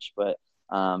coach. But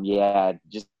yeah,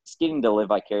 just getting to live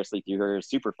vicariously through her is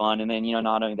super fun. And then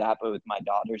not only that, but with my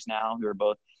daughters now who are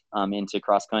both into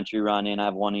cross country running. I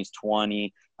have one who's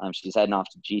 20. She's heading off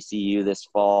to GCU this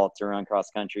fall to run cross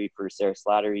country for Sarah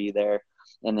Slattery there.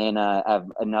 And then I have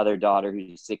another daughter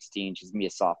who's 16. She's gonna be a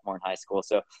sophomore in high school.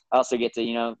 So I also get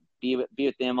to, be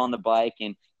with them on the bike,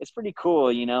 and it's pretty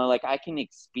cool. Like I can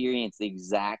experience the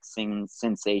exact same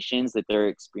sensations that they're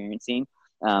experiencing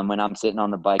when I'm sitting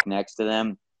on the bike next to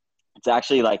them. It's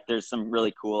actually like, there's some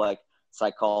really cool like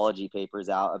psychology papers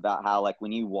out about how like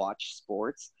when you watch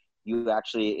sports, you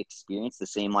actually experience the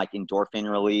same like endorphin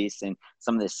release and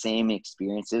some of the same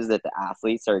experiences that the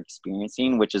athletes are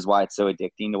experiencing, which is why it's so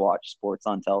addicting to watch sports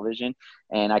on television.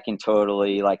 And I can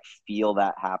totally like feel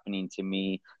that happening to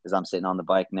me as I'm sitting on the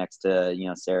bike next to,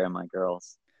 Sarah and my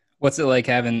girls. What's it like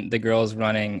having the girls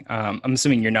running? I'm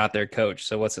assuming you're not their coach.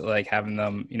 So what's it like having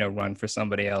them, run for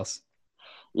somebody else?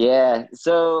 Yeah.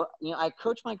 So, I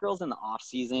coach my girls in the off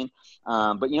season,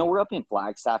 but, we're up in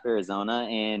Flagstaff, Arizona,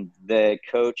 and the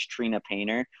coach, Trina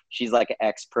Painter, she's like an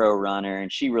ex-pro runner, and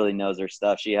she really knows her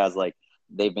stuff. She has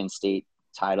they've been state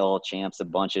title champs a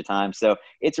bunch of times. So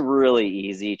it's really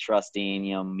easy trusting,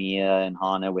 Mia and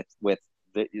Hannah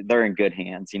they're in good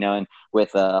hands, and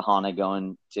with Hannah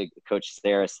going to coach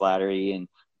Sarah Slattery and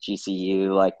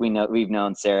GCU, like we've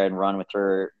known Sarah and run with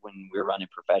her when we were running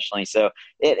professionally. So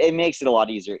it makes it a lot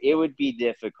easier. It would be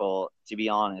difficult, to be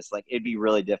honest. Like it'd be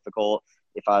really difficult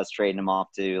if I was trading them off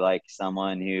to like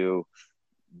someone who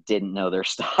didn't know their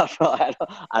stuff.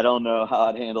 I don't know how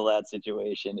I'd handle that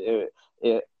situation.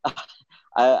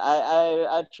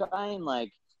 I try and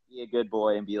like be a good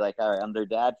boy and be like, all right, I'm their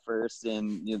dad first,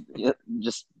 and you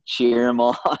just cheer them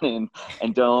on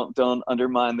and don't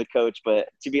undermine the coach. But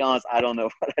to be honest, I don't know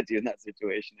what I'd do in that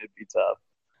situation. It'd be tough.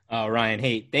 Oh, Ryan,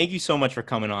 hey, thank you so much for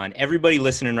coming on. Everybody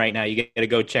listening right now, you got to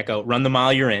go check out Run the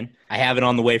Mile You're In. I have it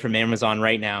on the way from Amazon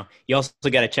right now. You also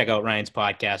got to check out Ryan's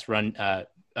podcast,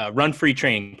 Run Free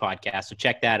Training podcast. So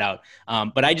check that out.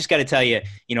 But I just got to tell you,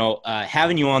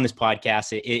 having you on this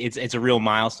podcast, it's a real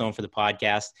milestone for the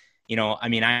podcast. I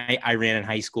mean, I ran in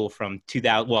high school from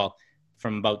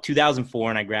about 2004,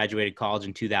 and I graduated college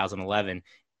in 2011.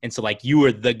 And so like you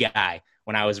were the guy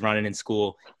when I was running in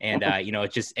school, and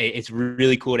it's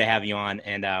really cool to have you on,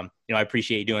 and I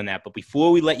appreciate you doing that. But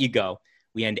before we let you go,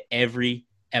 we end every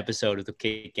episode of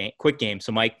the quick game.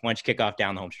 So Mike, why don't you kick off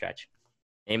down the home stretch?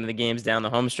 Name of the game's down the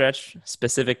home stretch.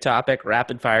 Specific topic,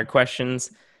 rapid fire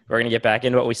questions. We're gonna get back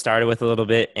into what we started with a little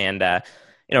bit, and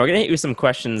we're gonna hit you with some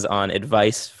questions on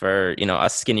advice for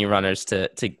us skinny runners to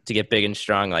get big and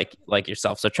strong like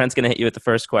yourself. So Trent's gonna hit you with the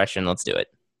first question. Let's do it.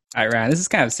 All right, Ryan, this is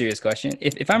kind of a serious question.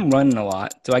 If I'm running a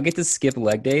lot, do I get to skip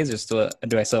leg days, or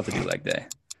do I still have to do leg day?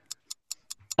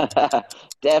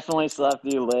 Definitely still have to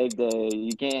do leg day.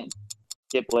 You can't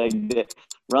skip leg day.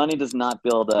 Running does not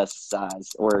build size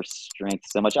or strength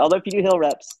so much. Although if you do hill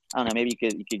reps, I don't know, maybe you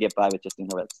could get by with just doing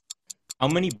hill reps. How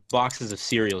many boxes of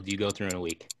cereal do you go through in a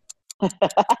week?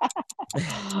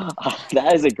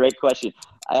 That is a great question.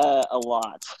 A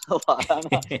lot. I'm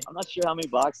not sure how many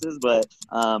boxes, but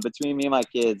between me and my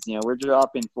kids, we're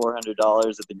dropping $400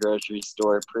 at the grocery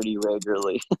store pretty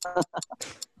regularly.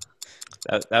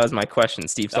 That was my question.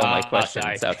 Steve stole my question.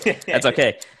 Sorry. So that's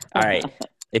okay. All right.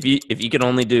 If you could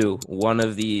only do one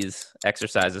of these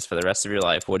exercises for the rest of your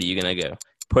life, what are you gonna go?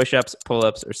 Push-ups,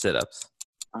 pull-ups, or sit-ups?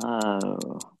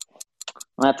 Oh,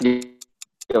 I have to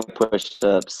go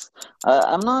push-ups.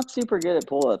 I'm not super good at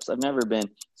pull-ups. I've never been.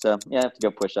 So, yeah, I have to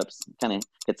go push-ups. Kind of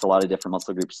hits a lot of different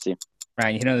muscle groups, too.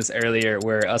 Ryan, you know this earlier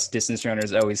where us distance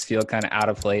runners always feel kind of out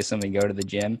of place when we go to the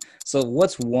gym. So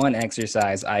what's one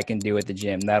exercise I can do at the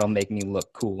gym that'll make me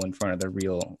look cool in front of the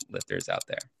real lifters out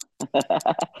there?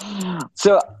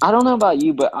 So I don't know about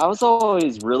you, but I was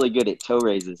always really good at toe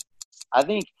raises. I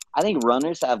think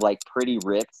runners have like pretty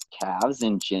ripped calves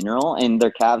in general, and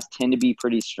their calves tend to be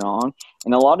pretty strong.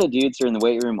 And a lot of dudes who are in the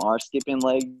weight room are skipping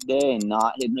leg day and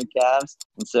not hitting their calves.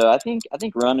 And so I think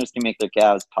runners can make their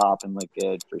calves pop and look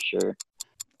good for sure.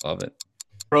 Love it.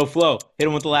 Bro Flo, hit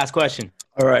him with the last question.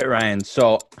 All right, Ryan.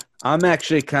 So I'm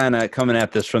actually kind of coming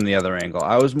at this from the other angle.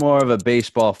 I was more of a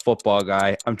baseball, football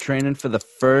guy. I'm training for the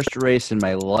first race in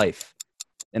my life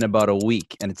in about a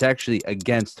week, and it's actually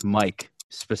against Mike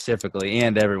specifically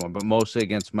and everyone, but mostly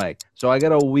against Mike. So I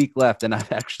got a week left, and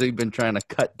I've actually been trying to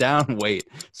cut down weight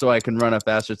so I can run a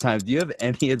faster time. Do you have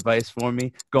any advice for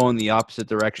me going the opposite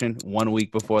direction 1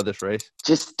 week before this race?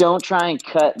 Just don't try and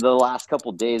cut the last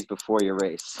couple days before your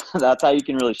race. That's how you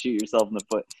can really shoot yourself in the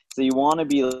foot. So you want to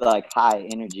be like high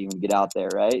energy when you get out there,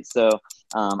 right? So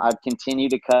I'd continue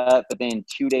to cut, but then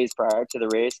 2 days prior to the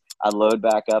race, I'd load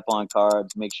back up on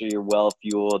carbs, make sure you're well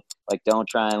fueled. Like, don't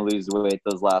try and lose weight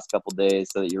those last couple days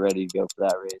so that you're ready to go for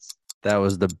that race. That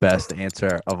was the best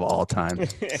answer of all time.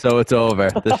 So it's over.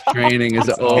 This training is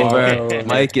over.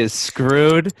 Mike is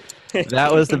screwed.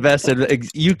 That was the best.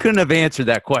 You couldn't have answered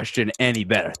that question any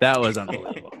better. That was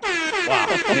unbelievable. Wow.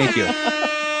 Thank you.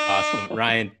 Awesome.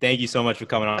 Ryan, thank you so much for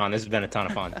coming on. This has been a ton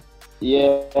of fun.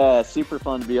 Yeah, super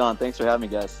fun to be on. Thanks for having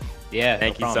me, guys. Yeah.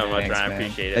 Thank you so much, Ryan. man.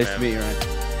 Appreciate it. Nice man. to meet you, Ryan.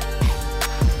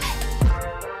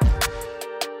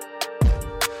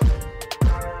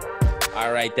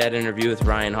 All right, that interview with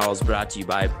Ryan Hall is brought to you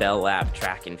by Bell Lab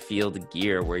Track and Field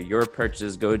Gear, where your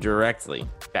purchases go directly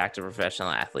back to professional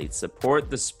athletes. Support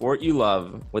the sport you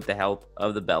love with the help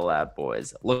of the Bell Lab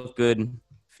boys. Look good,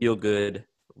 feel good,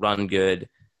 run good.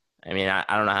 I mean, I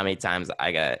don't know how many times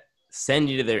I got send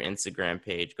you to their Instagram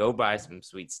page. Go buy some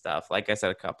sweet stuff. Like I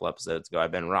said a couple episodes ago,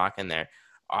 I've been rocking their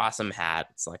awesome hat.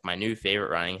 It's like my new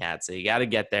favorite running hat. So you got to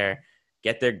get there,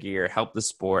 get their gear, help the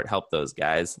sport, help those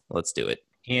guys. Let's do it.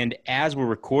 And as we're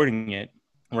recording it,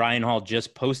 Ryan Hall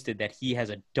just posted that he has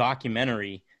a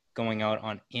documentary going out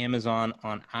on Amazon,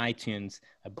 on iTunes,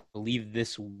 I believe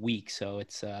this week. So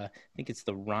it's, I think it's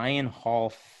the Ryan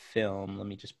Hall film. Let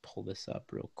me just pull this up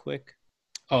real quick.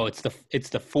 Oh, it's the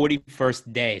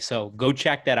 41st day. So go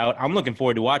check that out. I'm looking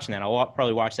forward to watching that. I'll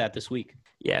probably watch that this week.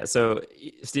 Yeah. So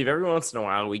Steve, every once in a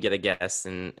while we get a guest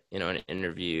and, an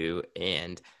interview,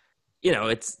 and,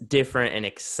 it's different and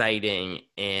exciting.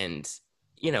 And,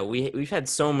 we've had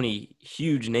so many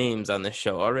huge names on this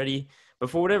show already, but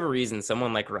for whatever reason,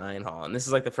 someone like Ryan Hall, and this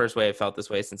is like the first way I felt this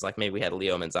way since like maybe we had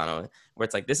Leo Manzano, where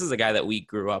it's like, this is a guy that we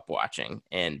grew up watching.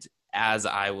 And as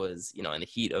I was, in the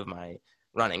heat of my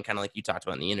running, kind of like you talked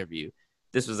about in the interview,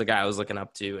 this was a guy I was looking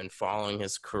up to and following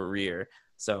his career.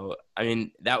 So, I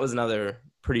mean, that was another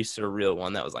pretty surreal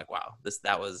one. That was like, wow,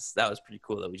 that was pretty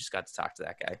cool that we just got to talk to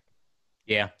that guy.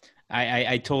 Yeah.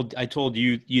 I told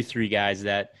you three guys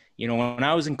that, when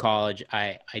I was in college,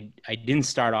 I didn't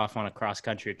start off on a cross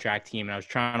country or track team, and I was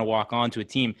trying to walk onto a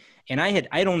team. And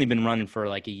I'd only been running for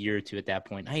like a year or two at that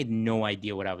point. I had no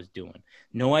idea what I was doing,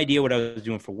 no idea what I was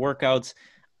doing for workouts.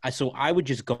 So I would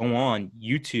just go on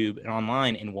YouTube and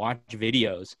online and watch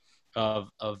videos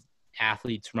of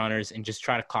athletes, runners, and just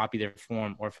try to copy their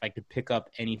form. Or if I could pick up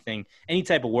anything, any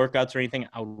type of workouts or anything,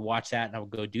 I would watch that and I would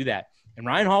go do that. And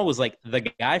Ryan Hall was like the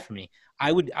guy for me.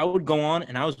 I would go on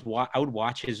and I would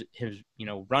watch his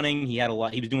running. He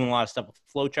was doing a lot of stuff with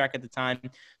Flow Track at the time,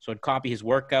 so I'd copy his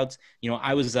workouts.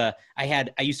 I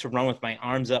used to run with my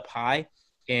arms up high,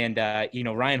 and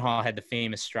Ryan Hall had the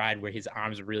famous stride where his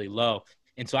arms are really low.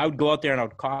 And so I would go out there and I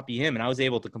would copy him, and I was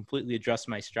able to completely adjust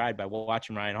my stride by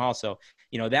watching Ryan Hall. So,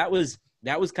 that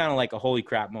was kind of like a holy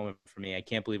crap moment for me. I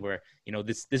can't believe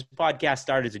this podcast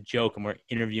started as a joke and we're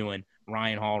interviewing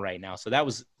Ryan Hall right now. So that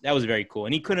was very cool.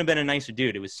 And he couldn't have been a nicer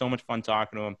dude. It was so much fun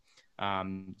talking to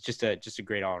him. Just a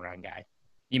great all around guy.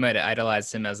 You might have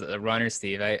idolized him as a runner,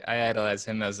 Steve. I idolize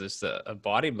him as just a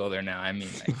bodybuilder now. I mean,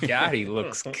 my God, he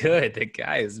looks good. The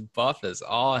guy is buff as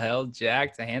all hell,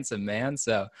 jacked, a handsome man.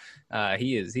 So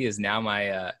he is now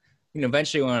my,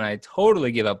 eventually when I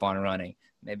totally give up on running,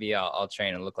 maybe I'll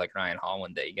train and look like Ryan Hall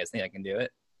one day. You guys think I can do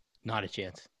it? Not a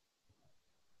chance.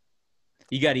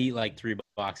 You got to eat like 3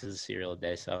 boxes of cereal a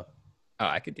day. So. Oh,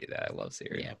 I could do that. I love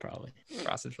cereal. Yeah, probably.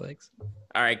 Frosted Flakes.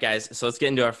 All right, guys. So let's get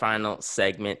into our final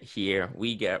segment here.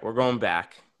 We're going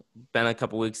back. Been a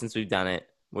couple weeks since we've done it.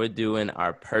 We're doing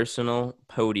our personal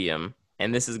podium,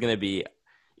 and this is going to be,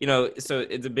 so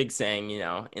it's a big saying,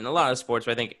 in a lot of sports,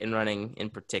 but I think in running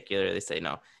in particular, they say,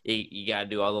 no, you got to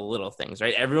do all the little things,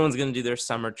 right? Everyone's going to do their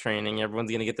summer training. Everyone's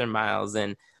going to get their miles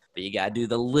in, but you got to do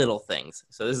the little things.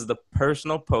 So this is the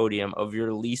personal podium of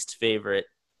your least favorite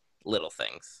little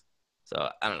things. So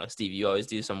I don't know, Steve, you always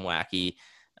do some wacky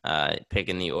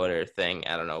picking the order thing.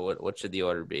 I don't know. What should the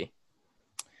order be?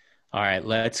 All right,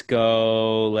 let's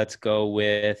go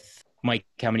with Mike.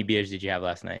 How many beers did you have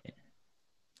last night?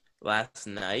 Last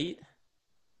night?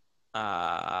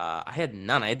 I had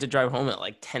none. I had to drive home at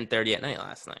like 10:30 at night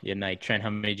last night. Yeah, night. Trent, how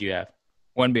many did you have?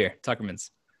 1 beer.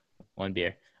 Tuckerman's. 1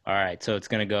 beer. All right, so it's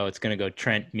gonna go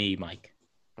Trent, me, Mike.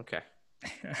 Okay.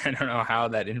 I don't know how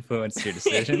that influenced your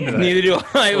decision. Neither do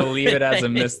I. We'll leave it as a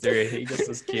mystery. He just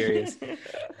was curious.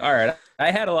 All right.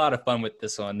 I had a lot of fun with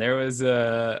this one. There was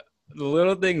the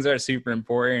little things are super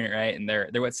important, right? And they're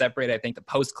what separate, I think, the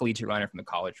post-collegiate runner from the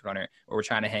college runner, where we're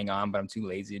trying to hang on, but I'm too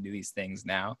lazy to do these things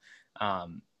now.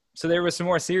 So there were some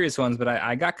more serious ones, but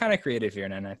I got kind of creative here,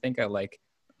 and I think I like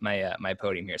my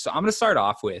podium here. So I'm going to start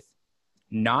off with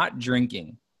not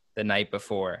drinking the night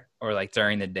before or like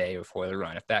during the day before the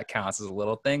run, if that counts as a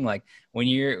little thing. Like when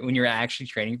you're actually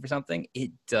training for something, it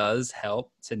does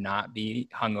help to not be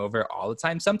hungover all the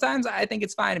time. Sometimes I think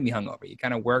it's fine to be hungover. You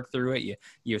kind of work through it,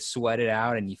 you sweat it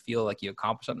out, and you feel like you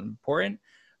accomplished something important.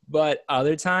 But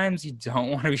other times you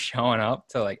don't want to be showing up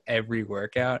to like every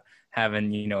workout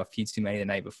having a few too many the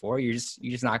night before. You're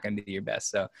just not going to do your best.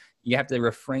 So you have to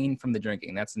refrain from the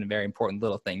drinking. That's a very important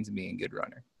little thing to being a good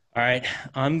runner. All right,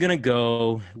 I'm gonna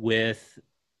go with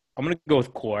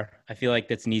core. I feel like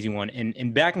that's an easy one.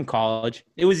 And back in college,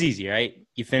 it was easy, right?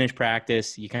 You finish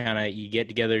practice, you get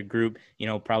together a group.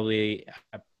 Probably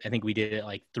I think we did it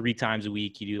like 3 times a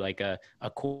week. You do like a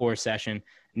core session.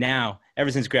 Now,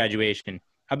 ever since graduation,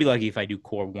 I'll be lucky if I do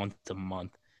core once a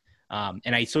month.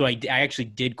 And I actually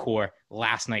did core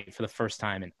last night for the first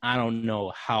time, and I don't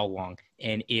know how long,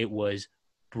 and it was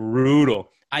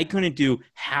brutal. I couldn't do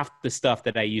half the stuff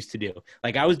that I used to do.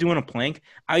 Like I was doing a plank.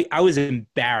 I was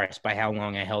embarrassed by how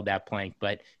long I held that plank,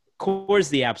 but core is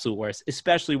the absolute worst,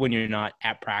 especially when you're not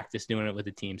at practice doing it with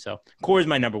the team. So core is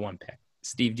my number 1 pick.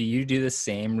 Steve, do you do the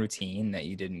same routine that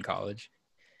you did in college?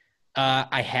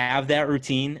 I have that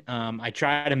routine. I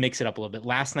try to mix it up a little bit.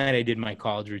 Last night I did my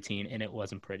college routine and it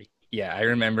wasn't pretty. Yeah, I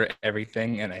remember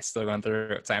everything, and I still go through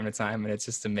it time to time, and it's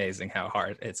just amazing how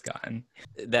hard it's gotten.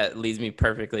 That leads me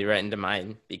perfectly right into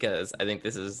mine, because I think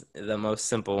this is the most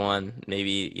simple one,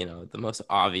 maybe, the most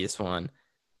obvious one,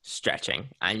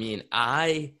 stretching. I mean,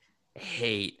 I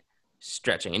hate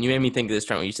stretching. And you made me think of this,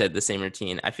 Trent, when you said the same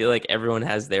routine. I feel like everyone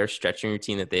has their stretching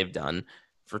routine that they've done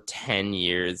for 10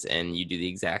 years, and you do the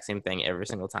exact same thing every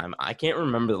single time. I can't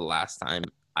remember the last time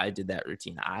I did that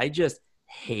routine. I just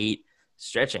hate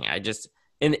stretching. And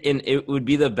it would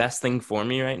be the best thing for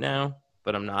me right now,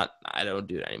 but I don't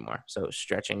do it anymore. So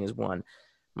stretching is one.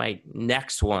 My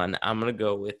next one, I'm going to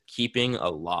go with keeping a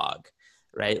log,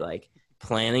 right? Like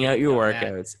planning out your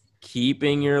workouts,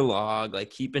 keeping your log,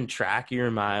 like keeping track of your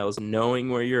miles,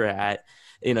 knowing where you're at.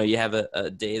 you have a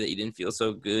day that you didn't feel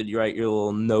so good. You write your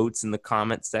little notes in the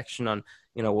comment section on,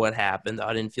 what happened. Oh,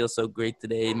 I didn't feel so great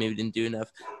today. Maybe didn't do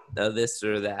enough this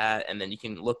or that. And then you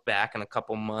can look back in a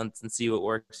couple months and see what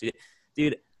works.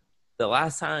 Dude, the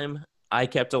last time I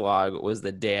kept a log was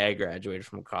the day I graduated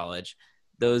from college.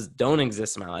 Those don't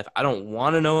exist in my life. I don't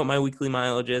want to know what my weekly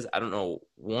mileage is. I don't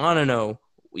want to know,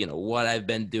 what I've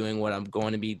been doing, what I'm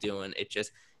going to be doing. It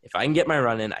just, if I can get my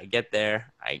run in, I get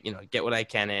there, I get what I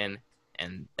can in,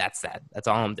 and that's that. That's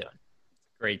all I'm doing.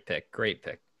 Great pick.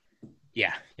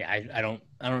 Yeah. I don't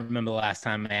remember the last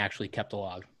time I actually kept a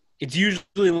log. It's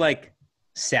usually like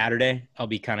Saturday. I'll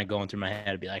be kind of going through my head.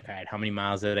 I'll be like, all right, how many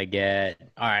miles did I get?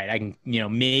 All right, I can,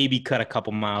 maybe cut a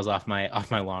couple miles off my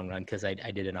long run because I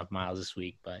did enough miles this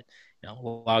week. But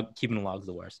keeping a log is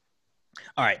the worst.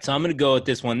 All right, so I'm gonna go with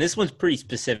this one. This one's pretty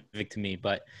specific to me,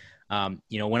 but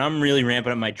when I'm really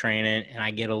ramping up my training and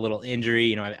I get a little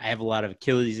injury, I have a lot of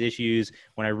Achilles issues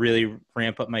when I really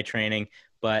ramp up my training.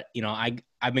 But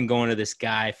I've been going to this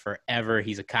guy forever.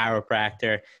 He's a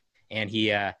chiropractor, and he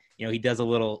does a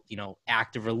little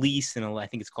active release, and I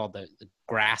think it's called the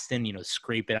Graston,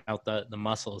 scraping out the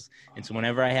muscles. And so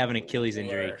whenever I have an Achilles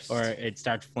injury or it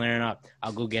starts flaring up,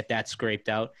 I'll go get that scraped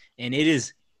out, and it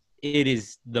is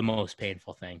the most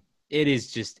painful thing. It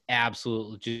is just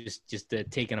absolutely just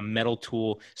taking a metal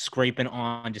tool, scraping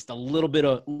on just a little bit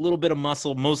of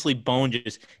muscle, mostly bone,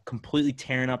 just completely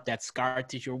tearing up that scar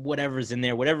tissue or whatever's in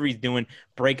there, whatever he's doing,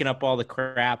 breaking up all the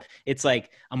crap. It's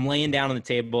like I'm laying down on the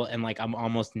table and like I'm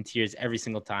almost in tears every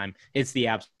single time. It's the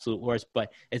absolute worst,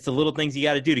 but it's the little things you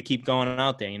got to do to keep going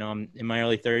out there. I'm in my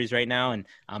early 30s right now, and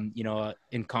I'm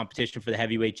in competition for the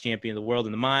heavyweight champion of the world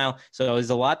in the mile. So there's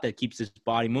a lot that keeps this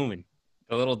body moving.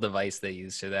 The little device they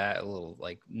use for that, a little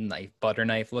like butter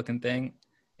knife looking thing,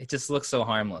 it just looks so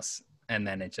harmless, and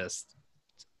then it just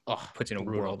puts you in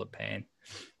a world of pain.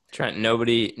 Trent,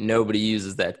 nobody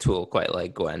uses that tool quite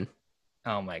like Gwen.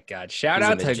 Oh my God! Shout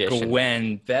out to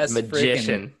Gwen, best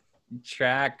magician,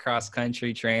 track cross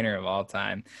country trainer of all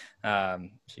time.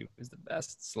 She was the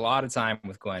best. It's a lot of time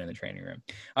with Gwen in the training room.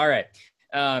 All right,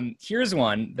 here's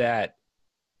one that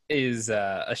is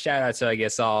a shout out to, I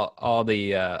guess, all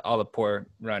the poor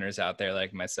runners out there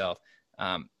like myself.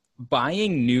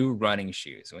 Buying new running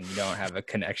shoes when you don't have a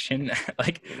connection.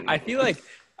 Like, I feel like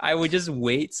I would just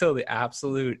wait till the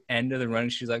absolute end of the running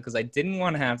shoes because I didn't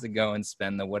want to have to go and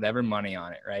spend the whatever money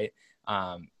on it, right?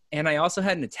 And I also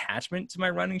had an attachment to my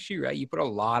running shoe, right? You put a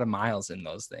lot of miles in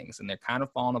those things, and they're kind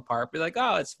of falling apart. Be like,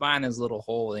 oh, it's fine. There's a little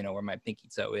hole, where my pinky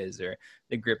toe is, or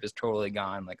the grip is totally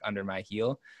gone, like under my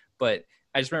heel. But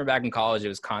I just remember back in college, it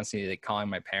was constantly like calling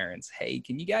my parents, hey,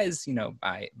 can you guys,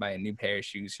 buy a new pair of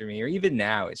shoes for me? Or even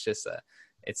now, I just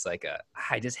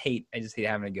hate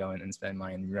having to go in and spend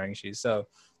money on running shoes. So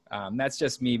that's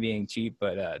just me being cheap,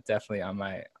 but definitely on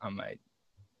my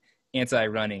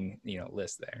anti-running,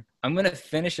 list there. I'm going to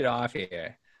finish it off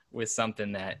here with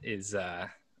something that is, I'm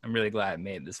really glad I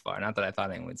made it this far. Not that I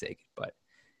thought anyone would take it, but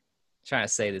I'm trying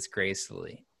to say this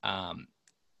gracefully.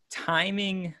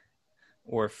 Timing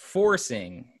or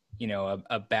forcing,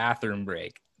 a bathroom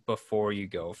break before you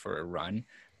go for a run,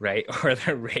 right? Or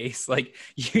the race. Like,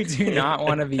 you do not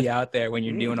want to be out there when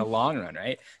you're doing a long run,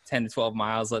 right? 10 to 12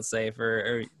 miles, let's say,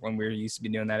 or when we're used to be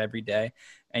doing that every day,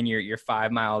 and you're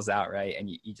 5 miles out, right? And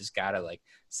you just got to like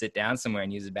sit down somewhere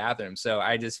and use the bathroom. So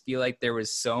I just feel like there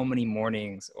was so many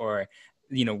mornings or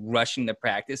rushing to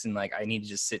practice and like, I need to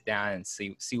just sit down and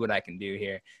see what I can do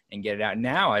here and get it out.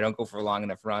 Now I don't go for long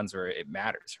enough runs where it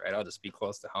matters, right? I'll just be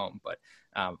close to home. But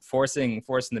forcing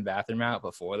the bathroom out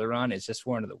before the run is just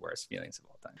one of the worst feelings of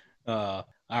all time.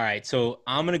 All right. So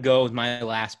I'm going to go with my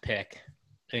last pick,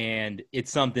 and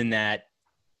it's something that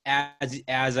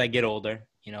as I get older,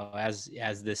 as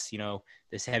this,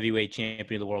 this heavyweight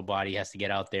champion of the world body has to get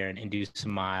out there and do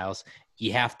some miles,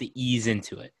 you have to ease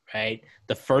into it, right?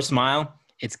 The first mile,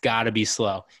 it's got to be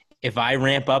slow. If I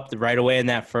ramp up right away in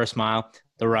that first mile,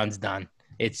 the run's done.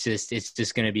 It's just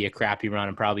going to be a crappy run.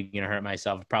 I'm probably going to hurt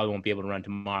myself. I probably won't be able to run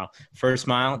tomorrow. First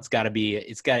mile, you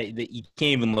can't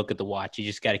even look at the watch. You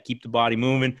just got to keep the body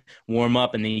moving, warm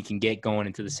up, and then you can get going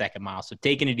into the second mile. So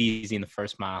taking it easy in the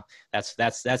first mile, that's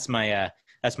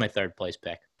my third place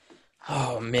pick.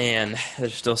 Oh man,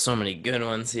 there's still so many good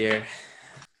ones here.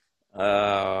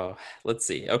 Let's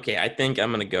see. Okay, I think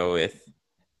I'm gonna go with.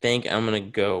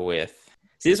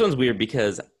 See, this one's weird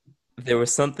because there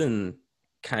was something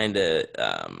kind of.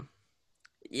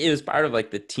 It was part of like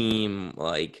the team,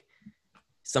 like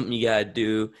something you gotta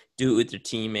do it with your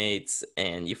teammates,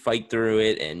 and you fight through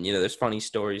it, and there's funny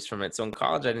stories from it. So in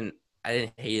college, I didn't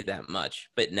hate it that much,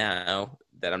 but now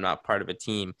that I'm not part of a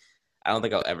team, I don't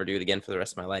think I'll ever do it again for the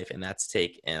rest of my life, and that's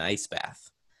take an ice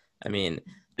bath. I mean,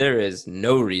 there is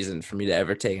no reason for me to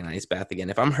ever take an ice bath again.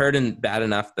 If I'm hurting bad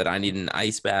enough that I need an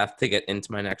ice bath to get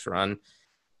into my next run,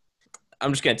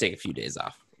 I'm just going to take a few days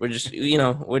off. We're just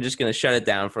going to shut it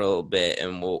down for a little bit,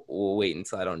 and we'll wait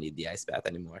until I don't need the ice bath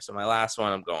anymore. So my last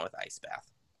one, I'm going with ice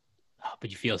bath. Oh, but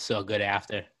you feel so good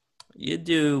after. You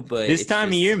do, but this time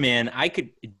of year, man,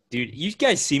 dude, you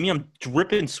guys see me? I'm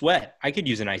dripping sweat. I could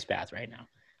use an ice bath right now.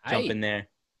 Jump in there.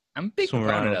 I'm a big swim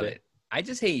around proponent a of bit. it. I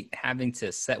just hate having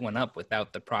to set one up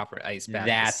without the proper ice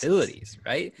bath facilities,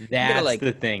 right? That's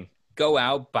the thing. Go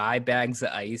out, buy bags of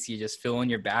ice. You just fill in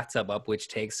your bathtub up, which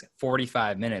takes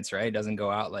 45 minutes, right? It doesn't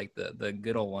go out like the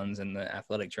good old ones in the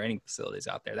athletic training facilities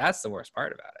out there. That's the worst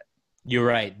part about it. You're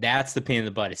right. That's the pain in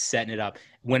the butt, is setting it up.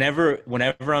 Whenever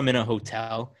I'm in a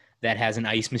hotel that has an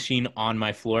ice machine on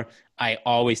my floor, I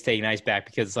always take an ice bath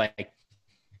because it's like,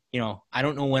 I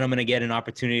don't know when I'm going to get an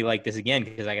opportunity like this again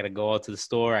because I got to go out to the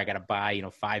store. I got to buy,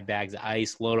 5 bags of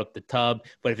ice, load up the tub.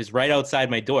 But if it's right outside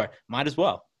my door, might as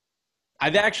well.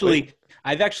 I've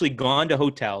actually gone to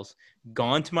hotels,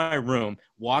 gone to my room,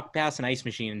 walked past an ice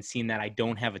machine and seen that I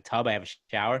don't have a tub. I have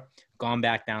a shower, gone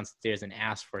back downstairs and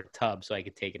asked for a tub so I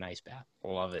could take an ice bath.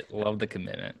 Love it. Love the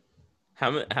commitment.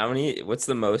 How many, what's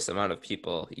the most amount of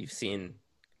people you've seen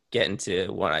get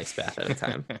into one ice bath at a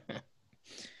time?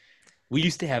 We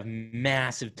used to have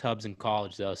massive tubs in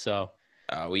college, though. So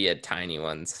we had tiny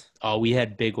ones. Oh, we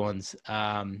had big ones.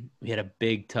 We had a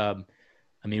big tub.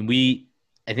 I mean,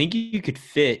 I think you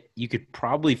could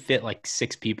probably fit like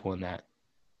 6 people in that.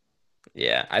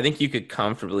 Yeah, I think you could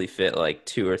comfortably fit like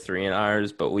 2 or 3 in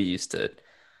ours, but we used to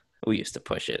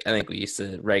push it. I think we used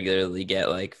to regularly get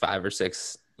like 5 or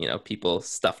 6, people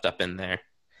stuffed up in there.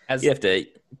 You have to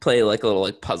play like a little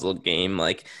like puzzle game,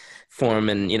 like form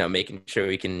and making sure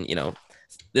we can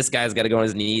this guy's got to go on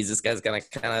his knees, this guy's got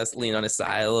to kind of lean on his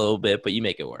side a little bit, but you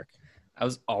make it work. I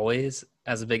was always,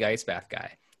 as a big ice bath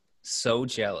guy, so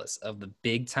jealous of the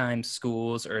big time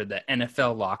schools or the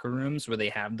NFL locker rooms where they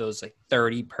have those like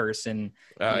 30-person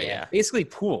basically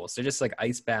pools. They're just like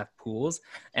ice bath pools.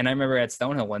 And I remember at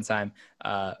Stonehill one time,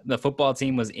 the football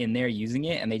team was in there using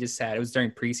it, and they just had, it was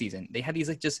during preseason, they had these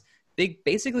like just big,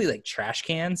 basically like trash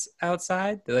cans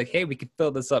outside. They're like, hey, we could fill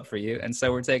this up for you. And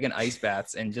so we're taking ice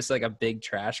baths and just like a big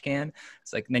trash can.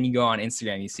 It's like, and then you go on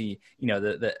Instagram, you see,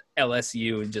 the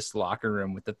LSU just locker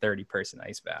room with the 30-person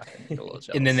ice bath.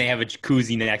 And then they have a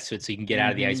jacuzzi next to it so you can get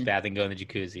out of the ice bath and go in the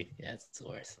jacuzzi. Yeah, it's the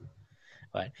worst.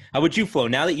 But how about you, Flo?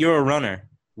 Now that you're a runner,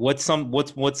 what's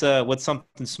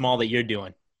something small that you're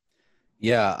doing?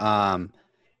 Yeah,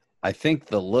 I think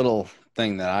the little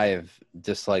thing that I have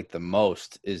disliked the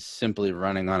most is simply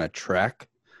running on a track.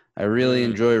 I really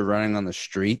enjoy running on the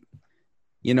street.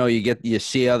 You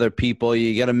see other people,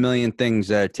 you get a million things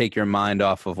that take your mind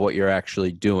off of what you're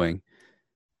actually doing.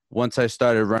 Once I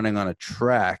started running on a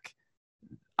track,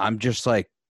 I'm just like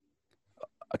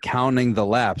counting the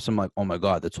laps. I'm like, oh my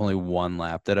God, that's only 1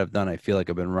 lap that I've done. I feel like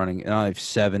I've been running, and I have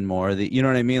 7 more. You know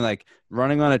what I mean? Like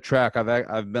running on a track,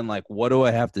 I've been like, what do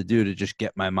I have to do to just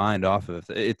get my mind off of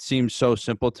it? It seems so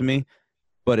simple to me,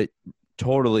 but it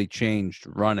totally changed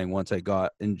running once I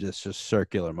got in just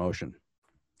circular motion.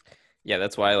 Yeah,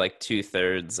 that's why like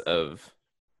 2/3 of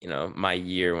my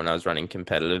year when I was running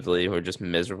competitively were just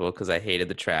miserable because I hated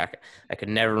the track. I could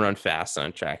never run fast on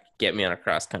a track. Get me on a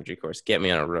cross country course, get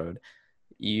me on a road.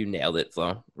 You nailed it,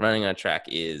 Flo. Running on a track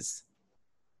it's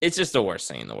just the worst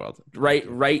thing in the world. Right,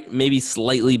 maybe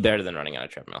slightly better than running on a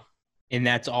treadmill. And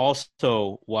that's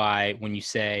also why when you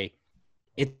say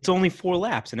it's only 4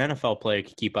 laps, an NFL player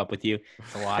could keep up with you.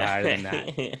 It's a lot harder than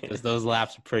that because those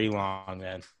laps are pretty long,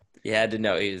 man. You had to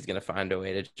know he was going to find a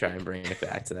way to try and bring it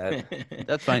back to that.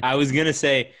 That's fine. I was gonna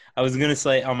say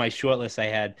on my short list I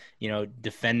had,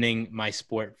 defending my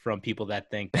sport from people that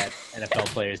think that NFL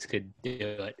players could do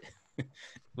it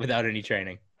without any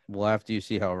training. Well, after you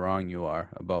see how wrong you are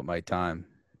about my time,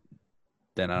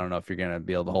 then I don't know if you're going to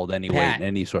be able to hold any weight in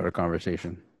any sort of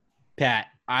conversation. Pat,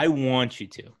 I want you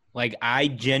to. Like, I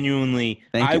genuinely,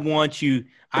 I want you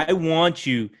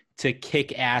to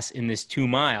kick ass in this 2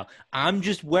 mile. I'm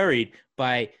just worried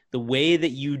by the way that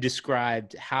you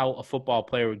described how a football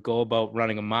player would go about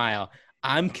running a mile.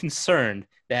 I'm concerned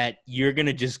that you're going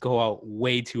to just go out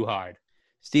way too hard.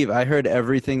 Steve, I heard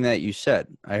everything that you said.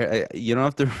 You don't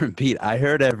have to repeat. I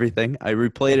heard everything. I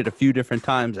replayed it a few different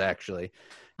times, actually.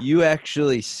 You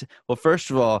actually, well, first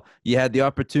of all, you had the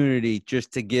opportunity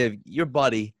just to give your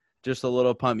buddy just a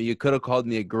little pump. You could have called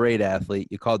me a great athlete.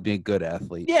 You called me a good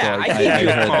athlete. Yeah, so I gave you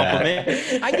a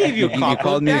compliment. I gave you a compliment. You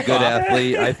called me a good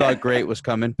athlete. I thought great was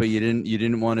coming, but you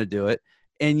didn't want to do it.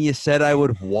 And you said I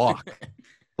would walk.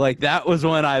 Like that was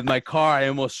when I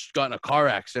almost got in a car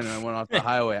accident and I went off the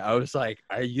highway. I was like,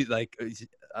 are you like,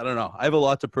 I don't know. I have a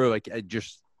lot to prove. I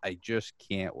just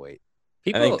can't wait.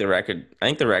 I think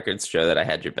the records show that I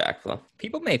had your back, Flo.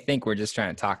 People may think we're just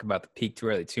trying to talk about the Peak Too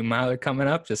Early 2-miler coming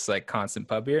up, just like constant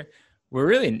pub beer.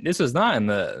 This was not in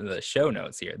the show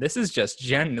notes here. This is just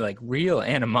like real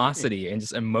animosity and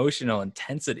just emotional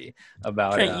intensity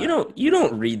about Trent, you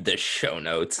don't read the show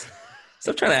notes.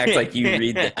 Stop trying to act like you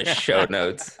read the show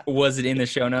notes. Was it in the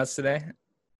show notes today?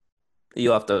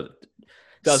 You'll have to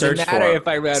Doesn't search matter for if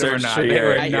I read them or search not. for They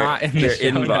were not in the your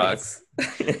show notes.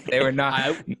 inbox. They were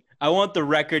not. I want the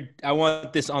record. I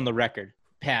want this on the record.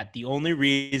 Pat, the only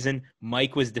reason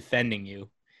Mike was defending you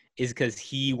is because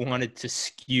he wanted to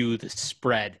skew the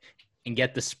spread and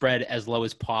get the spread as low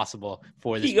as possible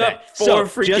for this He got bet. 4 So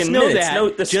freaking just know minutes. that.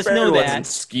 No, the just spread know wasn't that.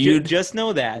 skewed. Just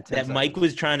know that Mike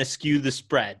was trying to skew the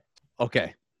spread.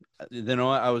 Okay. You know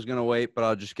what? I was going to wait, but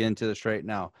I'll just get into this right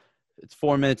now. It's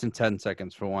 4 minutes and 10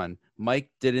 seconds for one. Mike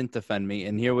didn't defend me,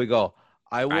 and here we go.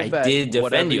 I bet did defend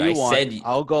whatever you. I want. said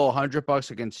I'll go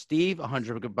 $100 against Steve,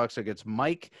 $100 against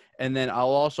Mike, and then I'll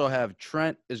also have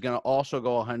Trent is going to also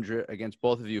go 100 against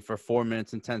both of you for 4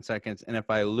 minutes and 10 seconds. And if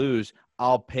I lose,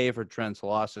 I'll pay for Trent's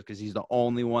losses because he's the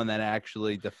only one that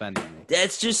actually defended me.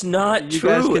 That's just not You true.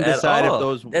 guys can decide at all. if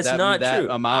those That's not that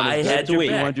true. amount I is had good. your You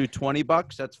back. want to do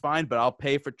 $20? That's fine, but I'll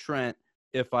pay for Trent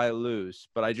if I lose.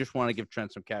 But I just want to give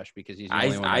Trent some cash because he's the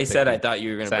only one. I said I thought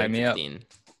you were going to Sign break me up. 15.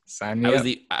 Sign me up.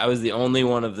 I was the only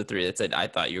one of the three that said I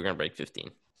thought you were going to break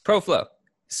 15. ProFlow.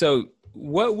 So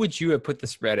what would you have put the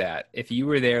spread at if you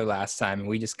were there last time and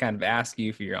we just kind of asked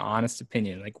you for your honest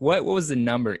opinion? Like what was the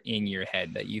number in your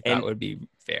head that you thought would be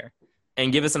fair?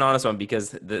 And give us an honest one because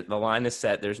the line is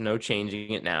set. There's no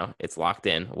changing it now. It's locked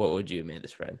in. What would you have made the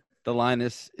spread? The line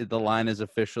is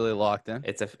officially locked in.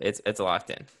 It's locked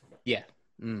in. Yeah.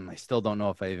 I still don't know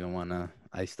if I even want to.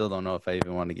 Get Let's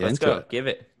into go. it. Give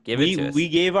it to us. We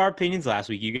gave our opinions last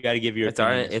week. You got to give your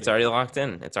opinion. It's already locked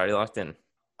in. It's already locked in.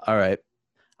 All right.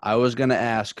 I was gonna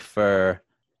ask for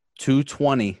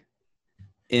 220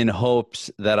 in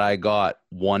hopes that I got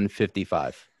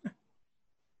 155.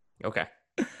 Okay.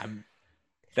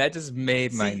 That just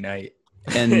made my night.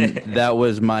 And that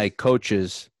was my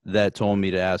coaches that told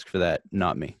me to ask for that,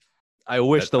 not me. I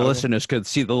wish the listeners could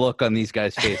see the look on these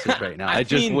guys' faces right now. I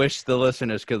just wish the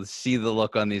listeners could see the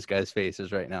look on these guys'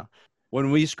 faces right now. When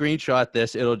we screenshot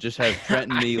this, it'll just have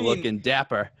Trent and me looking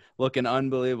dapper, looking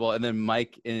unbelievable, and then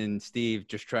Mike and Steve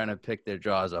just trying to pick their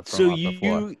jaws up from off the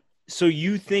floor. So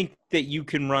you think that you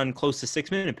can run close to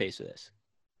 6 minute pace with this?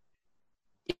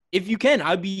 If you can,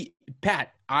 I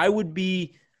would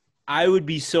be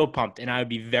so pumped and I would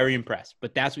be very impressed.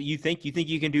 But that's what you think? You think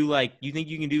you can do like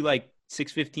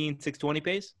 6:15, 6:20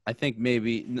 pace? I think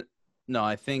maybe no.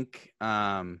 I think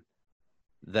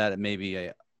that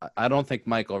maybe I don't think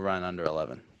Mike will run under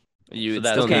 11.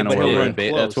 That's kind of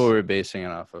that's what we're basing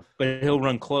it off of. But he'll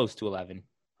run close to 11.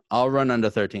 I'll run under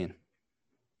 13.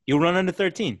 You'll run under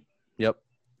 13. Yep.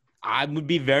 I would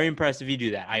be very impressed if you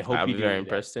do that. I hope I'd you be do very that.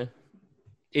 impressed too.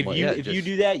 If you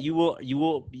do that, you will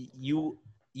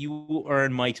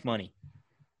earn Mike's money.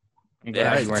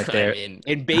 Yeah, right there.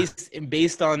 And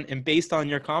based on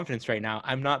your confidence right now,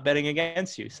 I'm not betting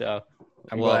against you. So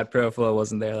I'm glad ProFlow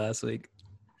wasn't there last week.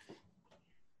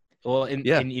 Well, and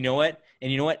you know what?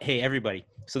 Hey, everybody.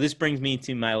 So this brings me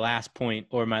to my last point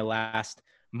or my last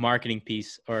marketing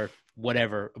piece or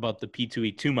whatever about the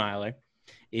P2E 2-miler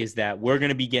is that we're going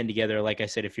to be getting together. Like I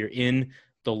said, if you're in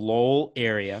the Lowell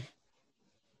area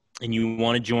and you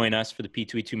want to join us for the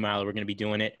P2E 2-miler, we're going to be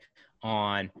doing it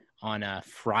on a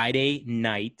Friday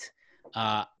night.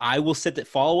 I will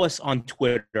follow us on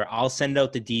Twitter. I'll send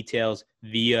out the details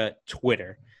via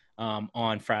Twitter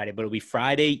on Friday, but it'll be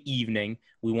Friday evening.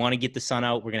 We want to get the sun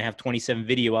out. We're going to have 27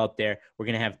 video out there. We're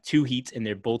going to have 2 heats, and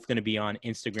they're both going to be on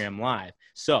Instagram Live.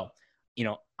 So,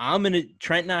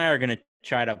 Trent and I are going to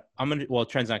Trent's not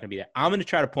going to be there. I'm going to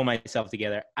try to pull myself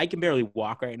together. I can barely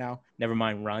walk right now, never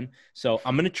mind run. So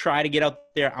I'm going to try to get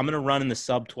out there. I'm going to run in the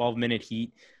sub 12-minute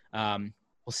heat.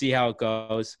 We'll see how it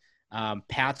goes.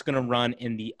 Pat's going to run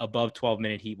in the above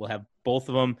 12-minute heat. We'll have both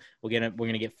of them. We're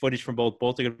going to get footage from both.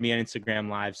 Both are going to be on Instagram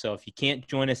Live. So if you can't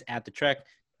join us at the track,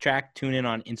 tune in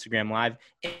on Instagram Live.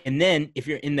 And then if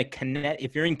you're in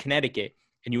Connecticut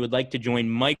and you would like to join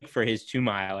Mike for his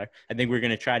 2-miler, I think we're going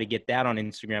to try to get that on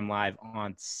Instagram Live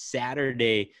on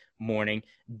Saturday morning.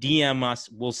 DM us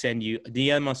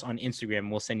on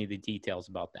Instagram. We'll send you the details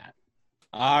about that.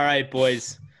 All right,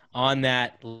 boys. On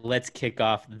that, let's kick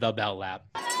off the bell lap.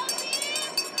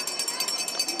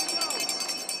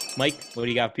 Mike, what do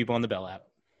you got for people on the bell lap?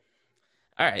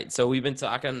 All right, so we've been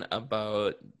talking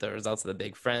about the results of the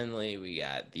big friendly. We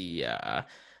got the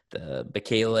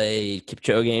Bekele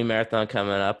Kipchoge marathon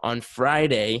coming up. On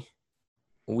Friday,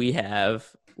 we have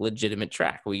legitimate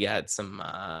track. We got some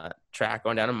track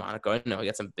going down in Monaco. I know we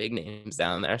got some big names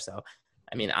down there. So,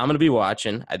 I mean, I'm going to be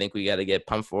watching. I think we got to get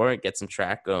pumped for it, get some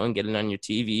track going, get it on your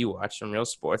TV, watch some real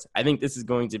sports. I think this is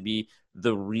going to be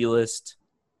the realest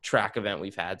track event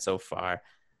we've had so far.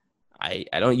 I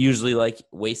don't usually like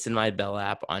wasting my Bell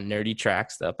app on nerdy track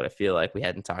stuff, but I feel like we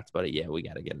hadn't talked about it yet. We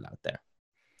got to get it out there.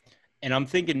 And I'm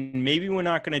thinking maybe we're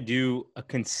not going to do a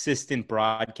consistent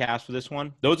broadcast for this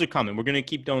one. Those are coming. We're going to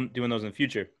keep doing those in the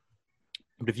future.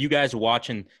 But if you guys are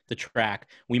watching the track,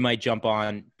 we might jump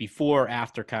on before or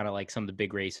after kind of like some of the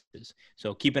big races.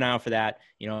 So keep an eye out for that.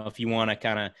 You know, if you want to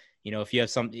kind of, you know, if you have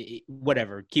some,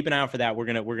 whatever, keep an eye out for that. We're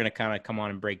going to kind of come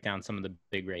on and break down some of the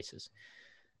big races.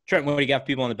 Trent, what do you got for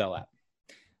people on the Bell app?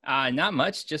 Not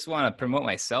much. Just want to promote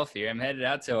myself here. I'm headed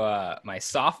out to my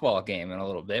softball game in a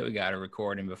little bit. We got a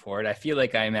recording before it. I feel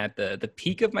like I'm at the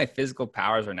peak of my physical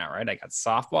powers right now, right? I got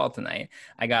softball tonight.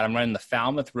 I'm running the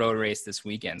Falmouth Road Race this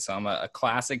weekend. So I'm a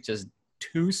classic, just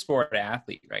two-sport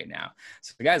athlete right now.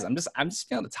 So guys, I'm just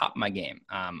feeling the top of my game.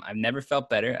 I've never felt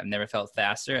better. I've never felt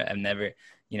faster. I've never,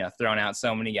 thrown out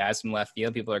so many guys from left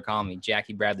field. People are calling me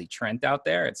Jackie Bradley Trent out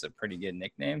there. It's a pretty good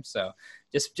nickname. So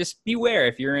just beware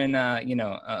if you're in, a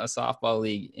softball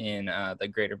league in the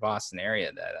greater Boston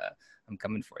area that I'm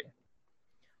coming for you.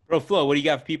 Bro, Flo, what do you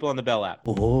got for people on the Bell app?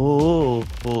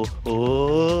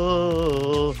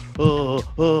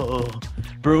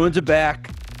 Bruins are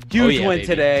back. Huge win baby.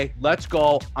 today. Let's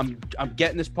go. I'm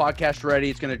getting this podcast ready.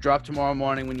 It's going to drop tomorrow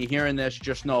morning. When you're hearing this,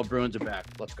 just know Bruins are back.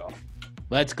 Let's go.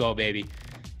 Let's go, baby.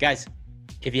 Guys,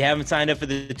 if you haven't signed up for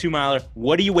the 2-miler,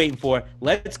 what are you waiting for?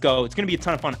 Let's go. It's going to be a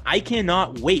ton of fun. I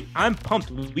cannot wait. I'm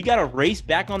pumped. We got a race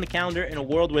back on the calendar in a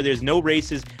world where there's no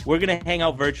races. We're going to hang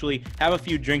out virtually, have a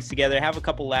few drinks together, have a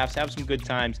couple laughs, have some good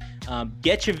times.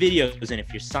 Get your videos in.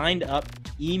 If you're signed up,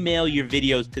 email your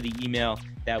videos to the email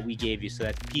that we gave you. So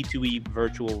that's P2E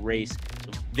virtual race. So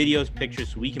videos, pictures,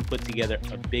 so we can put together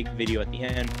a big video at the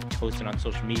end, post it on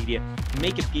social media,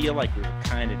 make it feel like we were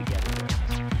kind of together during this.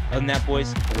 Other than that,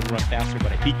 boys, I would run faster,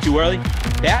 but I peaked too early.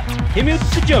 That, hit me with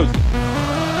the Josie.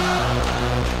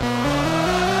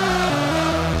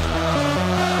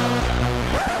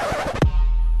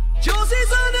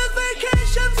 Josie's on a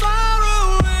vacation far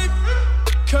away.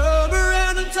 Come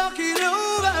around and talk it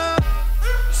over.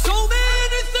 So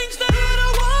many things that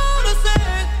I wanna say.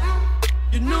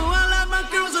 You know I like my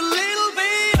girls a little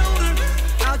bit older.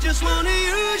 I just wanna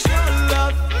use your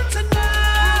love tonight.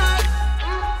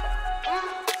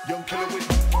 Young killer with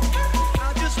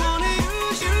I just wanna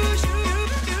use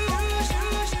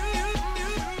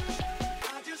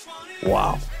you.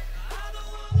 Wow.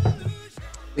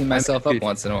 Clean myself up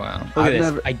once in a while. Look at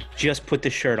this. I just put the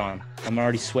shirt on. I'm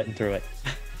already sweating through it.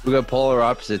 We got polar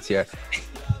opposites here.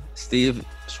 Steve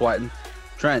sweating.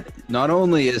 Trent, not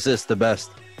only is this the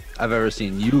best I've ever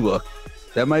seen you look,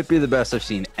 that might be the best I've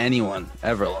seen anyone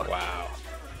ever look. Wow.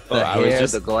 The I was hair,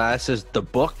 just- the glasses, the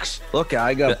books. Look,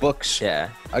 I got books. Yeah.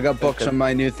 I got books on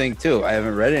my new thing too. I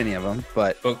haven't read any of them,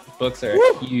 but Books are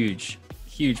a huge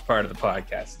part of the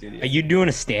podcast studio. Are you doing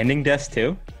a standing desk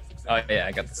too? Oh yeah,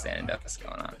 I got the standing desk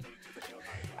going on.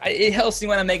 It helps me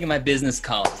when I'm making my business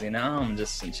calls, I'm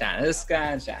just chatting to this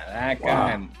guy, chatting to that guy. Wow.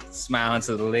 I'm smiling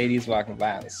to the ladies walking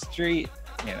by on the street,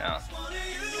 A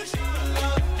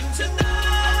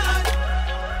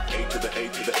to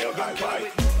the L, I,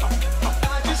 Y.